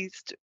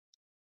praised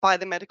by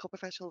the medical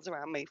professionals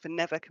around me for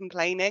never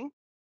complaining.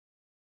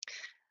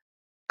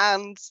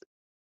 And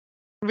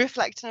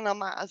reflecting on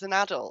that as an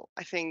adult,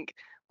 I think,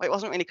 well, it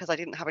wasn't really because I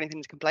didn't have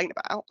anything to complain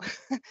about.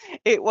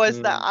 It was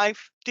that Mm.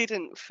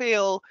 didn't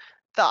feel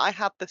that I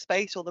had the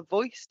space or the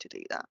voice to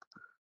do that.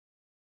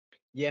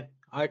 Yeah,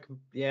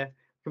 yeah,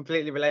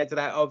 completely relate to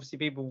that. Obviously,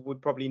 people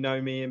would probably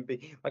know me and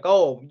be like,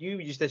 "Oh, you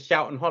used to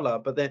shout and holler,"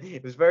 but then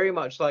it was very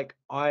much like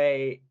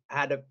I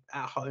had at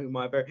home.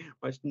 I very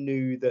much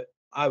knew that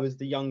I was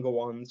the younger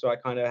one, so I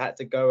kind of had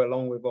to go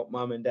along with what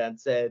mum and dad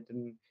said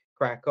and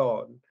crack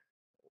on.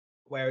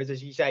 Whereas,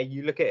 as you say,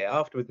 you look at it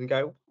afterwards and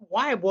go,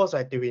 "Why was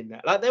I doing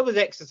that?" Like there was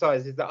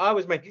exercises that I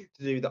was made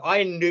to do that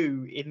I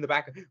knew in the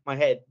back of my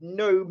head,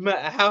 no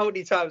matter how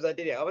many times I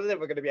did it, I was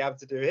never going to be able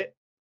to do it,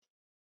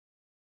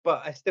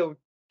 but I still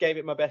gave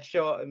it my best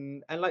shot.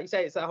 And like you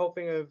say, it's that whole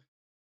thing of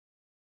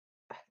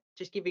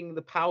just giving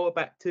the power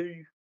back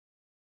to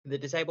the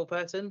disabled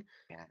person.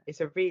 Yeah,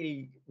 It's a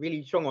really,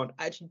 really strong one.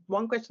 Actually,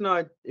 one question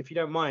if you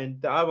don't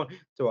mind, that I want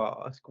to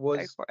ask go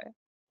was, for it.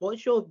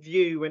 what's your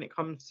view when it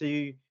comes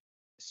to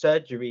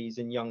surgeries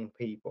in young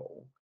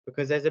people?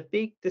 Because there's a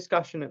big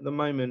discussion at the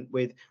moment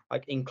with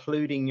like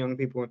including young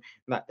people in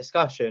that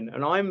discussion,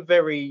 and I'm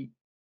very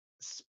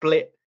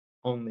split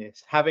on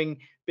this, having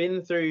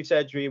been through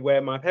surgery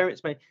where my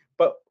parents made,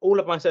 but all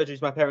of my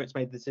surgeries, my parents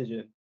made the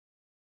decision.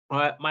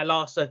 My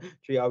last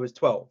surgery, I was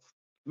 12.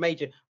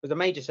 Major was a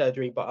major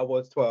surgery, but I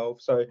was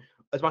 12. So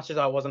as much as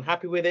I wasn't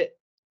happy with it,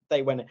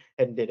 they went ahead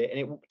and did it,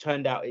 and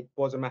turned out it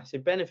was a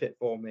massive benefit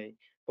for me.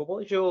 But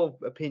what's your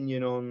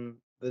opinion on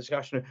the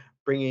discussion of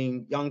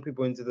bringing young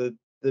people into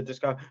the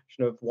discussion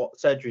of what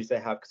surgeries they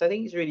have? Because I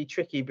think it's really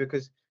tricky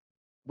because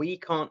we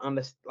can't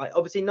understand. Like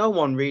obviously, no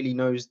one really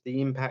knows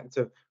the impact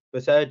of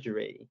the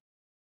surgery,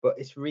 but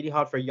it's really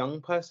hard for a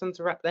young person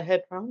to wrap their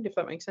head around. If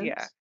that makes Yeah.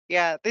 sense.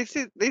 Yeah, this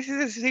is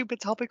a super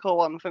topical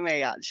one for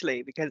me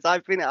actually because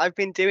I've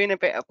been doing a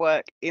bit of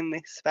work in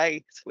this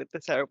space with the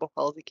cerebral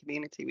palsy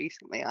community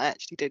recently. I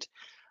actually did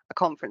a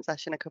conference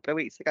session a couple of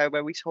weeks ago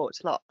where we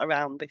talked a lot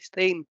around this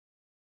theme.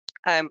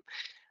 Um,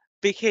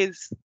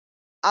 because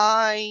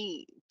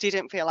I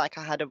didn't feel like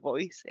I had a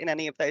voice in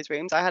any of those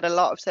rooms. I had a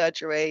lot of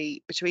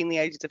surgery between the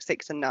ages of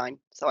 6 and 9,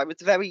 so I was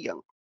very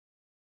young.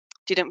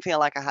 Didn't feel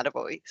like I had a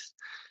voice,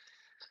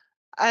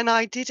 and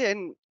I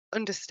didn't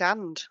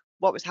understand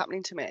what was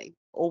happening to me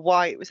or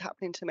why it was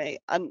happening to me.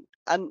 And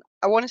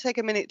I want to take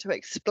a minute to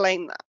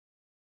explain that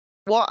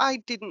what I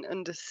didn't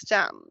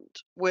understand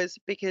was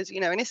because,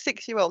 in a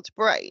 6-year-old's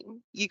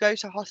brain, you go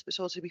to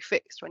hospital to be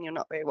fixed when you're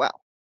not very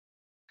well.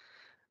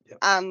 Yeah.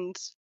 And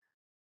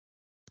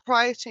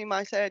prior to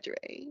my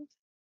surgery,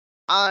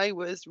 I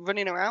was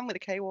running around with a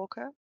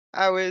K-walker.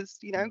 I was,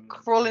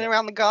 crawling Yep.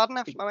 around the garden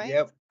after my mates.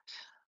 Yep.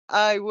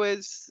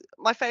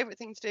 My favourite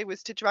thing to do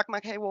was to drag my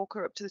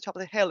K-walker up to the top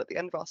of the hill at the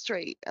end of our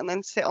street and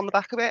then sit on the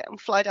back of it and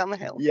fly down the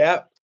hill.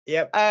 Yep.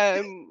 Yep.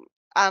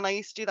 And I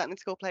used to do that in the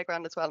school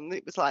playground as well. And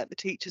it was like the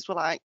teachers were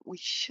like, "We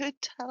should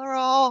tell her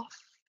off,"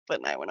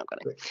 but no, we're not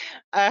going to.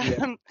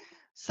 Yeah.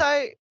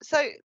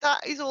 So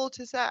that is all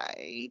to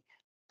say,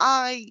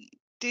 I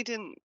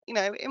didn't,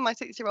 in my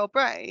 6-year-old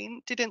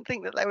brain, didn't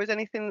think that there was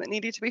anything that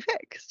needed to be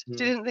fixed. Mm.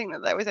 Didn't think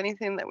that there was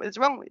anything that was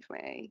wrong with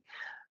me.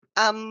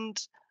 And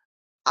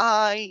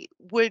I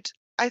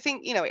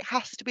think, it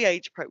has to be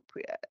age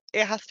appropriate.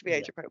 It has to be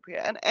age Yeah.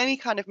 appropriate. And any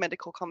kind of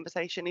medical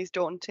conversation is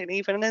daunting,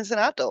 even as an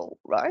adult,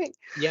 right?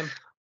 Yeah.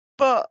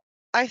 But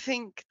I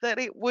think that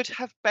it would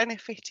have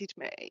benefited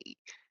me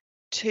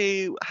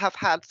to have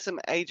had some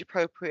age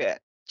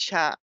appropriate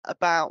chat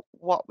about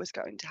what was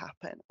going to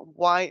happen and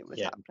why it was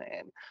Yeah.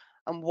 happening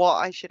and what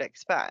I should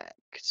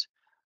expect,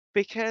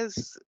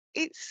 because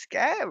it's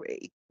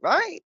scary,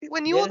 right?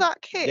 When you're Yeah.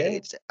 that Yeah.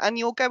 kid and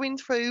you're going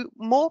through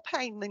more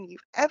pain than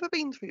you've ever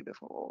been through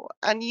before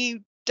and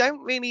you don't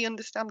really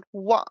understand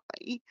why,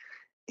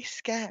 it's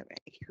scary.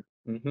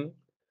 Mm-hmm.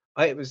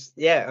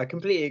 I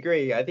completely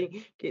agree. I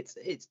think it's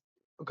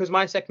because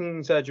my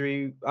second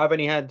surgery, I've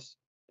only had,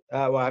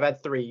 well, I've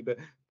had three, but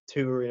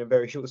two were in a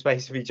very short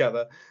space of each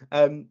other.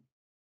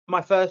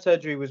 My first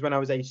surgery was when I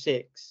was age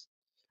 6,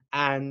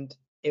 and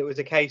it was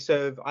a case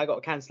of I got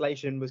a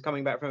cancellation, was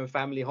coming back from a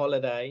family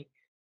holiday,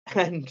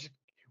 and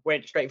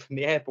went straight from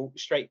the airport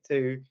straight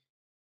to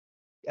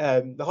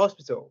the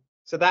hospital.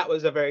 So that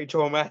was a very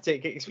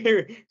traumatic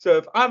experience. So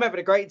if I'm having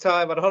a great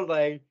time on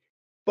holiday,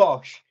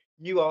 bosh,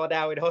 you are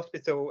now in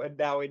hospital and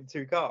now in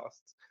 2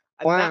 casts.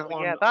 And that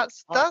Wow, yeah, one,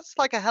 that's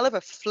like a hell of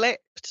a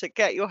flip to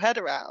get your head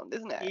around,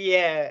 isn't it?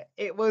 yeah,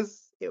 it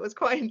was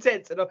quite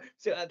intense. And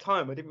so at that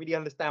time, I didn't really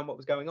understand what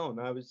was going on.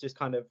 I was just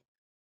kind of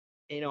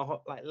in a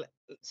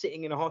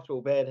sitting in a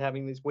hospital bed,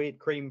 having this weird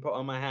cream put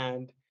on my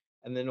hand,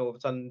 and then all of a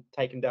sudden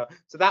taken down.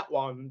 So that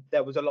one,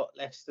 there was a lot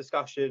less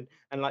discussion,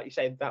 and like you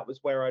say, that was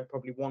where I'd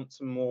probably want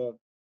some more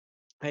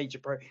age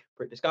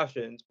appropriate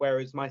discussions.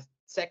 Whereas my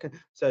second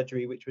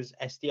surgery, which was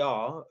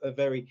SDR, a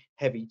very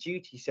heavy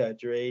duty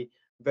surgery,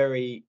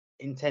 very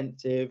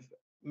intensive,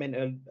 meant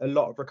a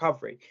lot of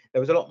recovery.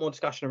 There was a lot more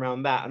discussion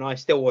around that, and I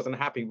still wasn't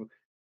happy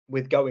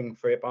with going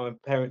for it, but my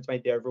parents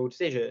made the overall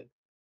decision.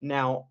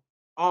 Now,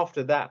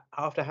 after that,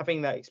 after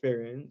having that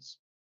experience,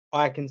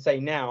 I can say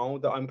now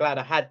that I'm glad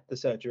I had the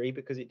surgery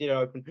because it did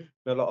open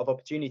a lot of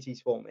opportunities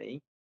for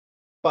me.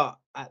 But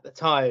at the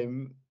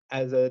time,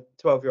 as a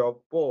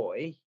 12-year-old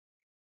boy,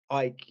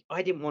 I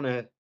didn't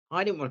wanna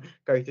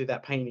go through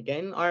that pain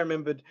again. I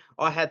remembered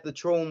I had the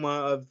trauma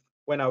of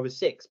when I was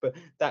 6, but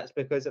that's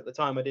because at the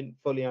time I didn't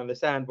fully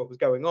understand what was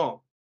going on.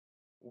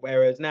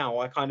 Whereas now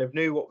I kind of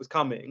knew what was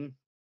coming.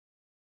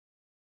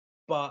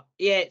 But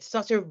yeah, it's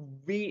such a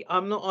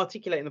I'm not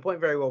articulating the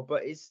point very well,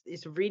 but it's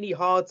really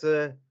hard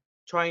to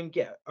try and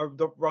get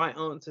the right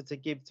answer to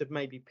give to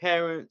maybe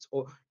parents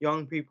or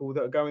young people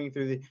that are going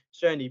through the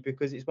journey,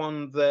 because it's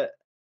one that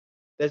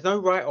there's no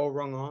right or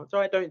wrong answer.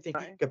 I don't think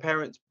Right. a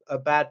parent's a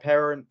bad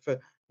parent for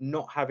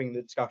not having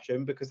the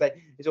discussion, because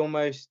it's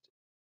almost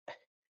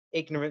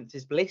ignorance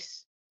is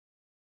bliss.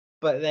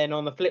 But then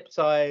on the flip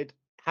side,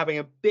 having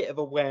a bit of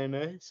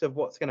awareness of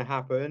what's going to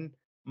happen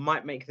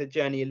might make the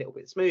journey a little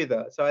bit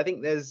smoother. So I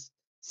think there's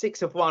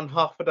 6 of one,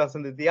 half a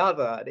dozen of the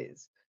other, and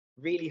it's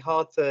really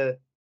hard to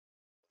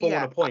form on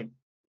Yeah, a point.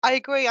 I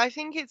agree. I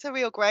think it's a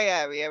real grey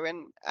area,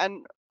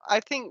 and I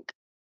think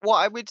what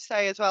I would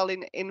say as well,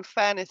 in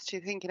fairness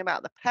to thinking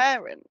about the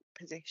parent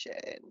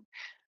position,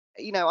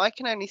 I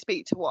can only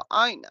speak to what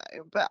I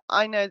know, but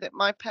I know that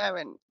my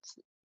parents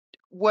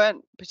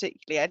weren't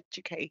particularly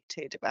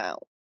educated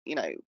about,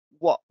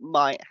 what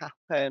might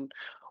happen,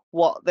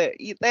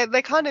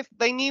 they kind of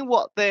they knew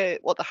what the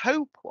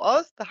hope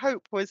was. The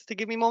hope was to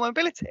give me more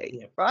mobility,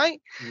 Yeah.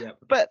 right? Yeah.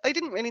 But they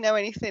didn't really know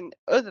anything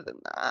other than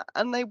that,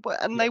 and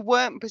Yeah. they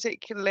weren't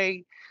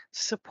particularly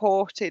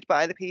supported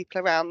by the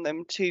people around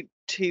them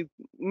to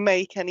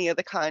make any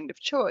other kind of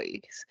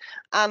choice.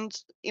 And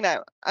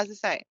as I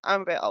say,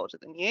 I'm a bit older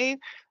than you,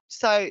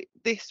 so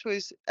this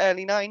was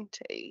early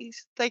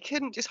 90s. They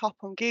couldn't just hop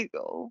on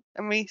Google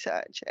and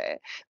research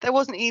it. There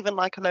wasn't even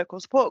like a local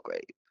support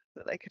group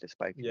that they could have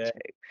spoken Yeah.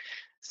 to.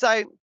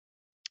 So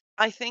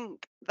I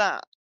think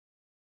that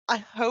I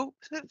hope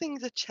that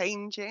things are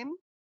changing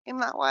in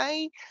that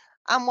way.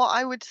 And what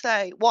I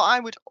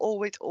would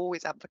always,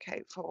 always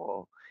advocate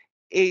for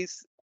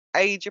is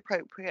age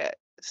appropriate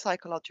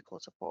psychological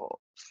support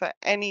for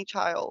any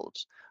child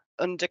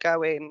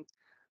undergoing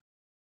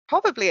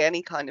probably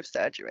any kind of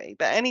surgery,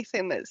 but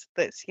anything that's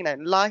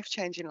life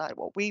changing like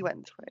what we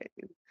went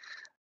through.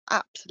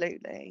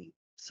 Absolutely.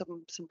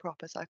 some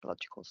proper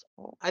psychological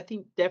support. I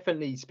think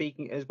definitely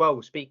speaking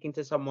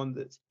to someone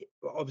that's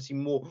obviously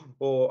more,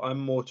 or I'm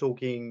more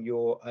talking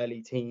your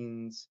early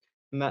teens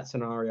in that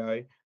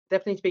scenario.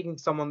 Definitely speaking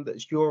to someone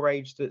that's your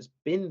age that's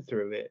been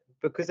through it,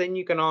 because then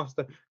you can ask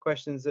the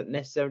questions that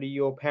necessarily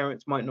your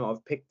parents might not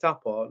have picked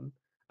up on.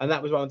 And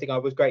that was one thing I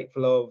was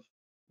grateful of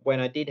when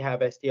I did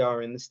have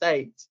SDR in the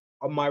States.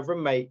 My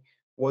roommate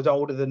was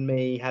older than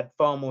me, had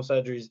far more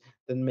surgeries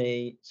than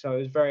me, so it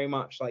was very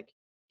much like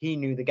he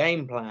knew the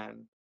game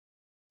plan,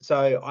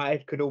 so I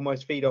could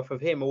almost feed off of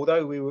him.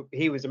 Although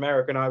he was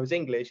American, I was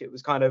English. It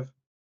was kind of,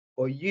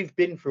 well, you've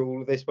been through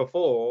all of this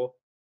before.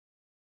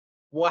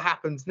 What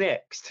happens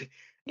next? And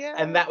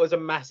Yeah. that was a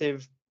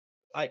massive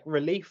like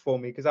relief for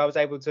me, because I was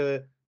able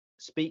to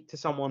speak to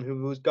someone who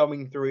was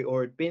going through it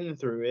or had been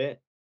through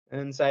it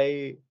and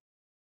say,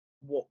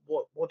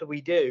 what do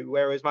we do?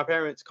 Whereas my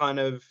parents kind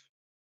of,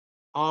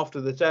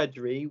 after the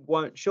surgery,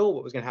 weren't sure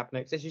what was going to happen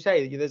next. As you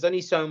say, there's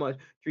only so much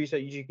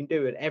research you can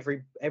do, and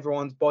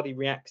everyone's body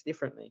reacts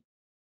differently.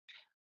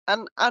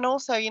 And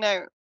also,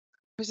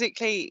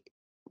 particularly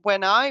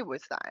when I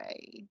was that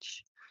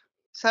age,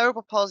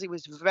 cerebral palsy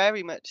was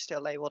very much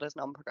still labeled as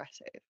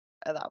non-progressive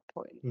at that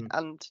point. Mm.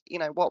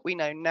 And what we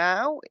know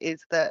now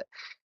is that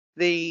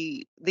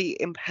the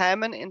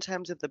impairment in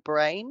terms of the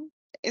brain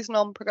is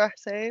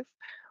non-progressive,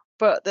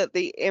 but that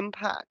the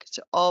impact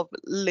of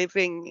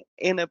living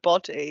in a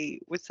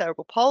body with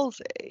cerebral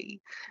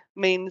palsy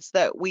means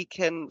that we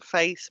can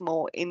face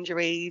more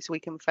injuries, we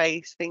can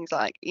face things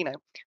like,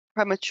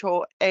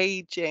 premature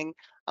aging.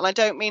 And I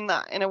don't mean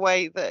that in a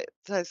way that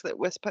says that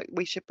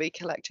we should be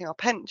collecting our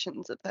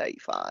pensions at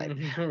 35,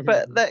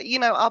 but that,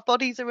 our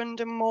bodies are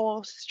under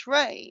more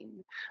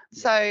strain.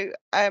 Yeah.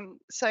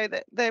 So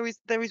that there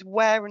is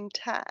wear and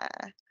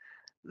tear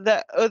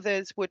that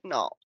others would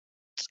not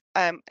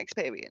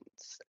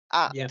experience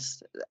at, Yeah.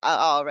 at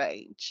our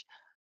age,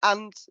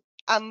 and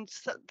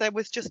there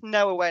was just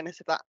no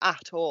awareness of that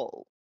at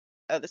all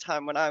at the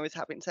time when I was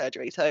having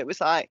surgery. So it was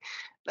like,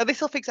 no,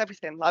 this will fix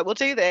everything. Like, we'll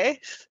do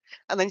this,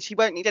 and then she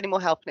won't need any more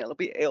help, and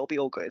it'll be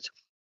all good.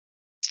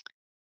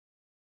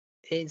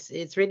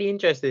 It's really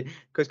interesting,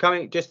 because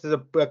coming just as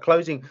a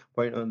closing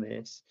point on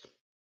this,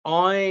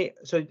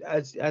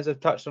 as I've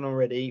touched on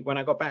already, when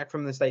I got back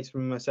from the States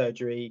from my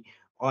surgery,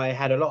 I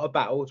had a lot of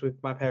battles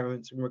with my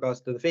parents in regards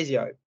to the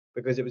physio,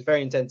 because it was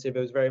very intensive.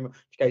 It was very much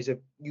a case of,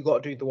 you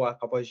got to do the work,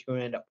 otherwise you're going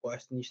to end up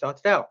worse than you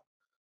started out.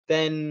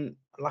 Then,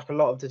 like a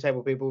lot of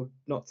disabled people,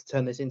 not to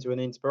turn this into an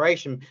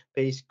inspiration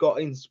piece, got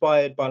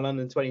inspired by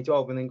London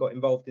 2012 and then got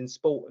involved in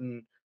sport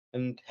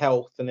and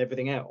health and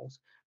everything else.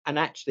 And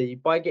actually,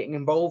 by getting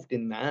involved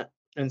in that,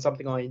 and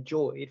something I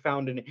enjoyed,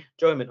 found an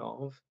enjoyment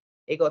of,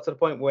 it got to the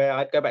point where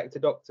I'd go back to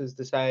doctors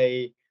to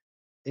say,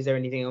 is there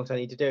anything else I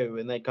need to do?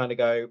 And they'd kind of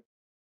go,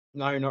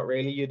 no, not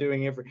really. You're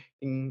doing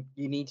everything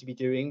you need to be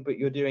doing, but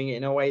you're doing it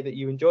in a way that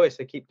you enjoy.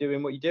 So keep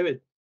doing what you're doing.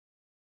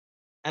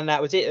 And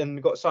that was it,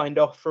 and got signed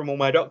off from all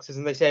my doctors,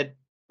 and they said,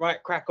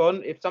 right, crack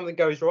on. If something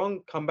goes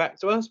wrong, come back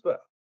to us.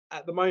 But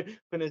at the moment,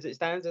 as it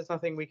stands, there's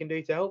nothing we can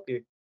do to help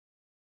you.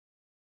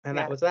 And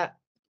that Yeah, was that.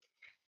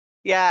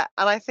 yeah,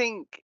 and I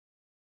think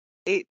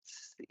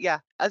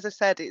as I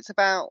said, it's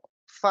about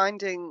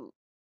finding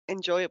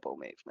enjoyable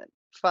movement,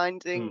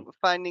 Mm.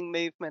 finding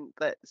movement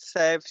that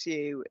serves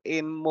you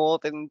in more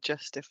than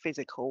just a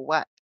physical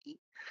way.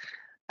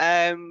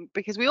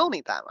 Because we all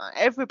need that, right?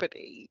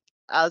 Everybody,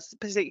 as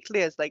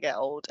particularly as they get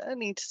older,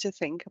 needs to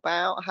think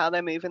about how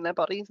they're moving their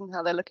bodies and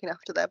how they're looking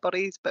after their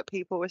bodies, but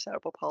people with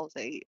cerebral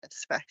palsy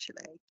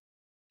especially.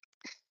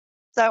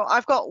 So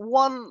I've got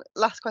one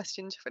last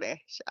question to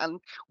finish,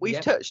 and we've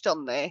Yep. touched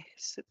on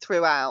this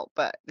throughout,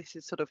 but this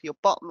is sort of your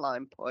bottom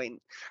line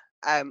point.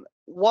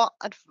 What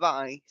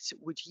advice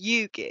would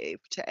you give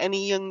to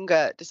any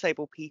younger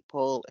disabled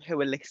people who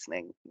are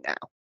listening now?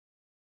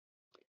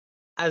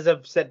 As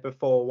I've said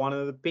before, one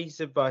of the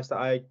pieces of advice that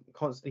I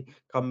constantly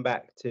come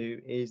back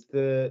to is,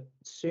 the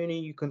sooner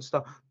you can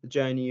start the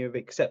journey of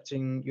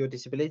accepting your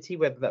disability,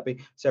 whether that be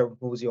cerebral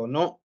palsy or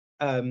not,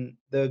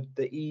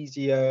 the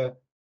easier,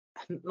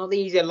 not the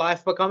easier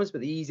life becomes,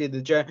 but the easier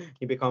the journey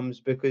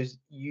becomes, because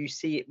you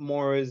see it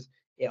more as,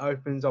 it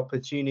opens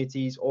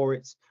opportunities, or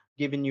it's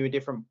giving you a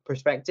different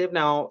perspective.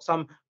 Now,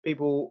 some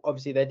people,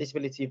 obviously their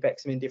disability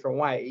affects them in different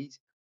ways,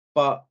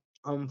 but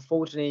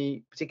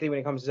unfortunately, particularly when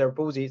it comes to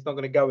cerebral palsy, it's not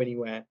going to go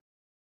anywhere.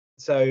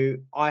 So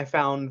I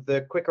found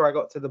the quicker I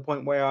got to the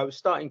point where I was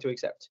starting to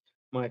accept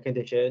my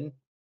condition,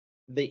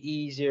 the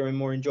easier and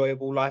more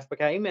enjoyable life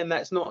became. And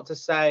that's not to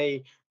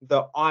say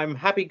that I'm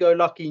happy go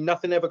lucky,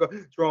 nothing ever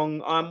goes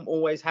wrong, I'm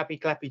always happy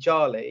clappy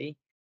Charlie.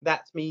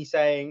 That's me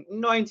saying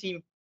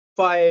 95%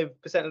 of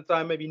the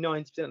time, maybe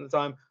 90% of the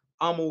time,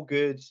 I'm all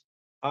good,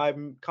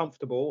 I'm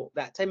comfortable.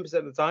 That 10%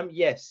 of the time,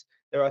 yes,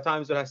 there are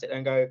times when I sit there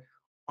and go,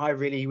 I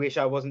really wish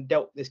I wasn't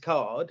dealt this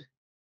card,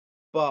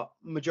 but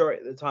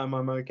majority of the time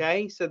I'm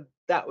okay. So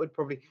that would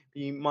probably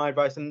be my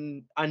advice.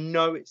 And I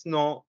know it's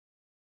not,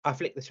 I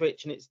flick the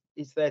switch and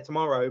it's there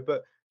tomorrow,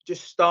 but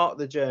just start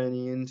the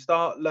journey and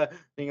start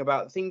learning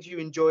about things you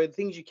enjoy,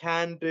 things you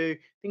can do,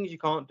 things you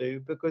can't do,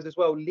 because as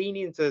well, lean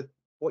into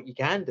what you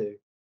can do.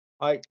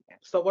 Like,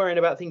 stop worrying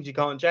about things you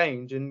can't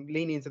change and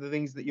lean into the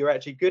things that you're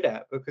actually good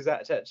at, because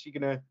that's actually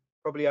going to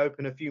probably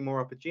open a few more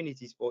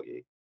opportunities for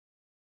you.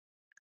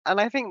 And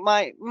I think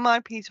my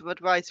piece of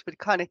advice would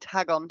kind of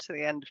tag on to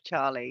the end of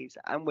Charlie's,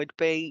 and would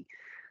be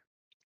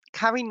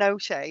carry no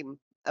shame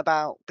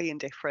about being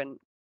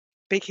different,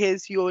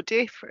 because your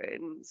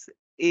difference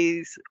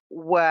is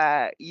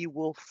where you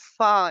will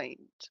find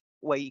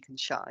where you can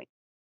shine.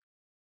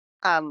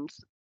 And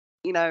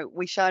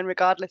we shine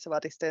regardless of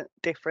our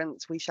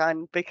difference. We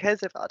shine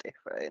because of our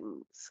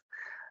difference.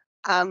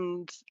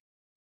 And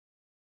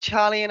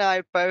Charlie and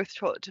I both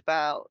talked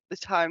about the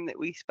time that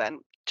we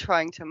spent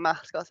trying to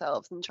mask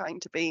ourselves and trying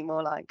to be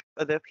more like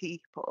other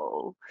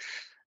people.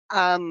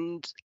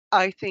 And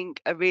I think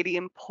a really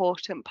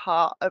important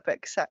part of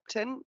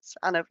acceptance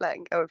and of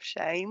letting go of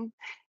shame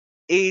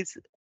is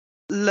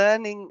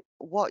learning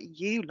what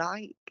you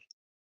like,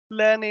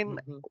 learning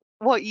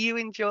what you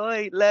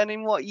enjoy,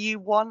 learning what you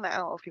want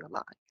out of your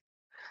life,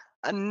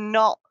 and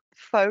not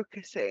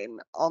focusing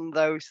on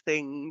those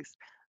things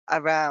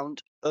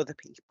around other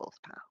people's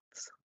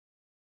paths.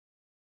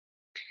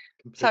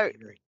 Completely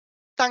agree.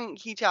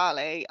 Thank you,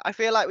 Charlie. I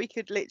feel like we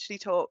could literally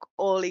talk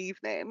all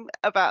evening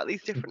about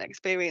these different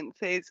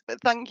experiences, but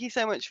thank you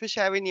so much for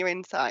sharing your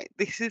insight.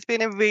 This has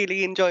been a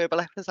really enjoyable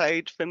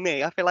episode for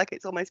me. I feel like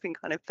it's almost been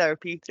kind of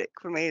therapeutic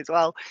for me as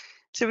well,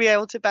 to be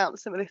able to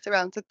bounce some of this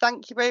around. So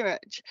thank you very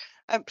much.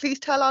 Please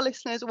tell our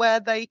listeners where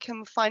they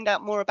can find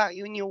out more about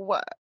you and your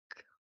work.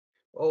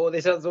 Oh,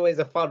 this one's always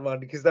a fun one,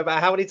 because no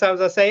matter how many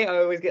times I say it, I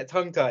always get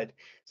tongue-tied.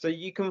 So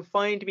you can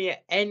find me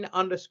at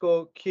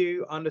N_Q_P_C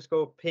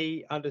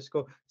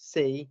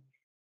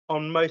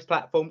on most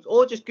platforms,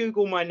 or just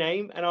Google my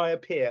name and I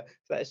appear.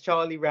 So that's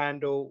Charlie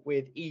Randall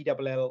with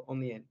ELL on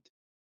the end.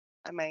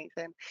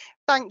 Amazing.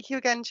 Thank you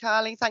again,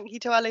 Charlie. Thank you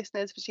to our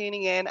listeners for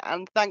tuning in,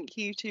 and thank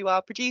you to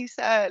our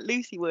producer,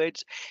 Lucy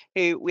Wood,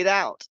 who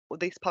without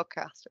this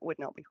podcast would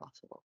not be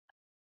possible.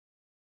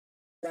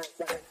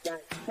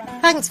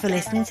 Thanks for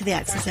listening to the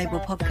Access Able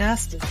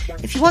podcast.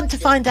 If you want to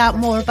find out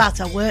more about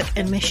our work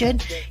and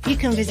mission, you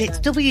can visit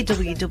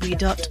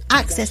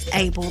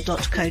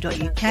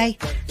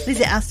www.accessable.co.uk,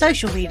 visit our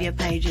social media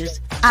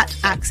pages at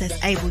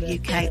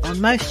AccessAbleUK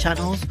on most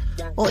channels,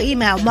 or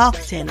email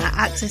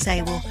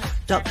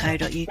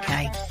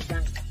marketing@accessable.co.uk.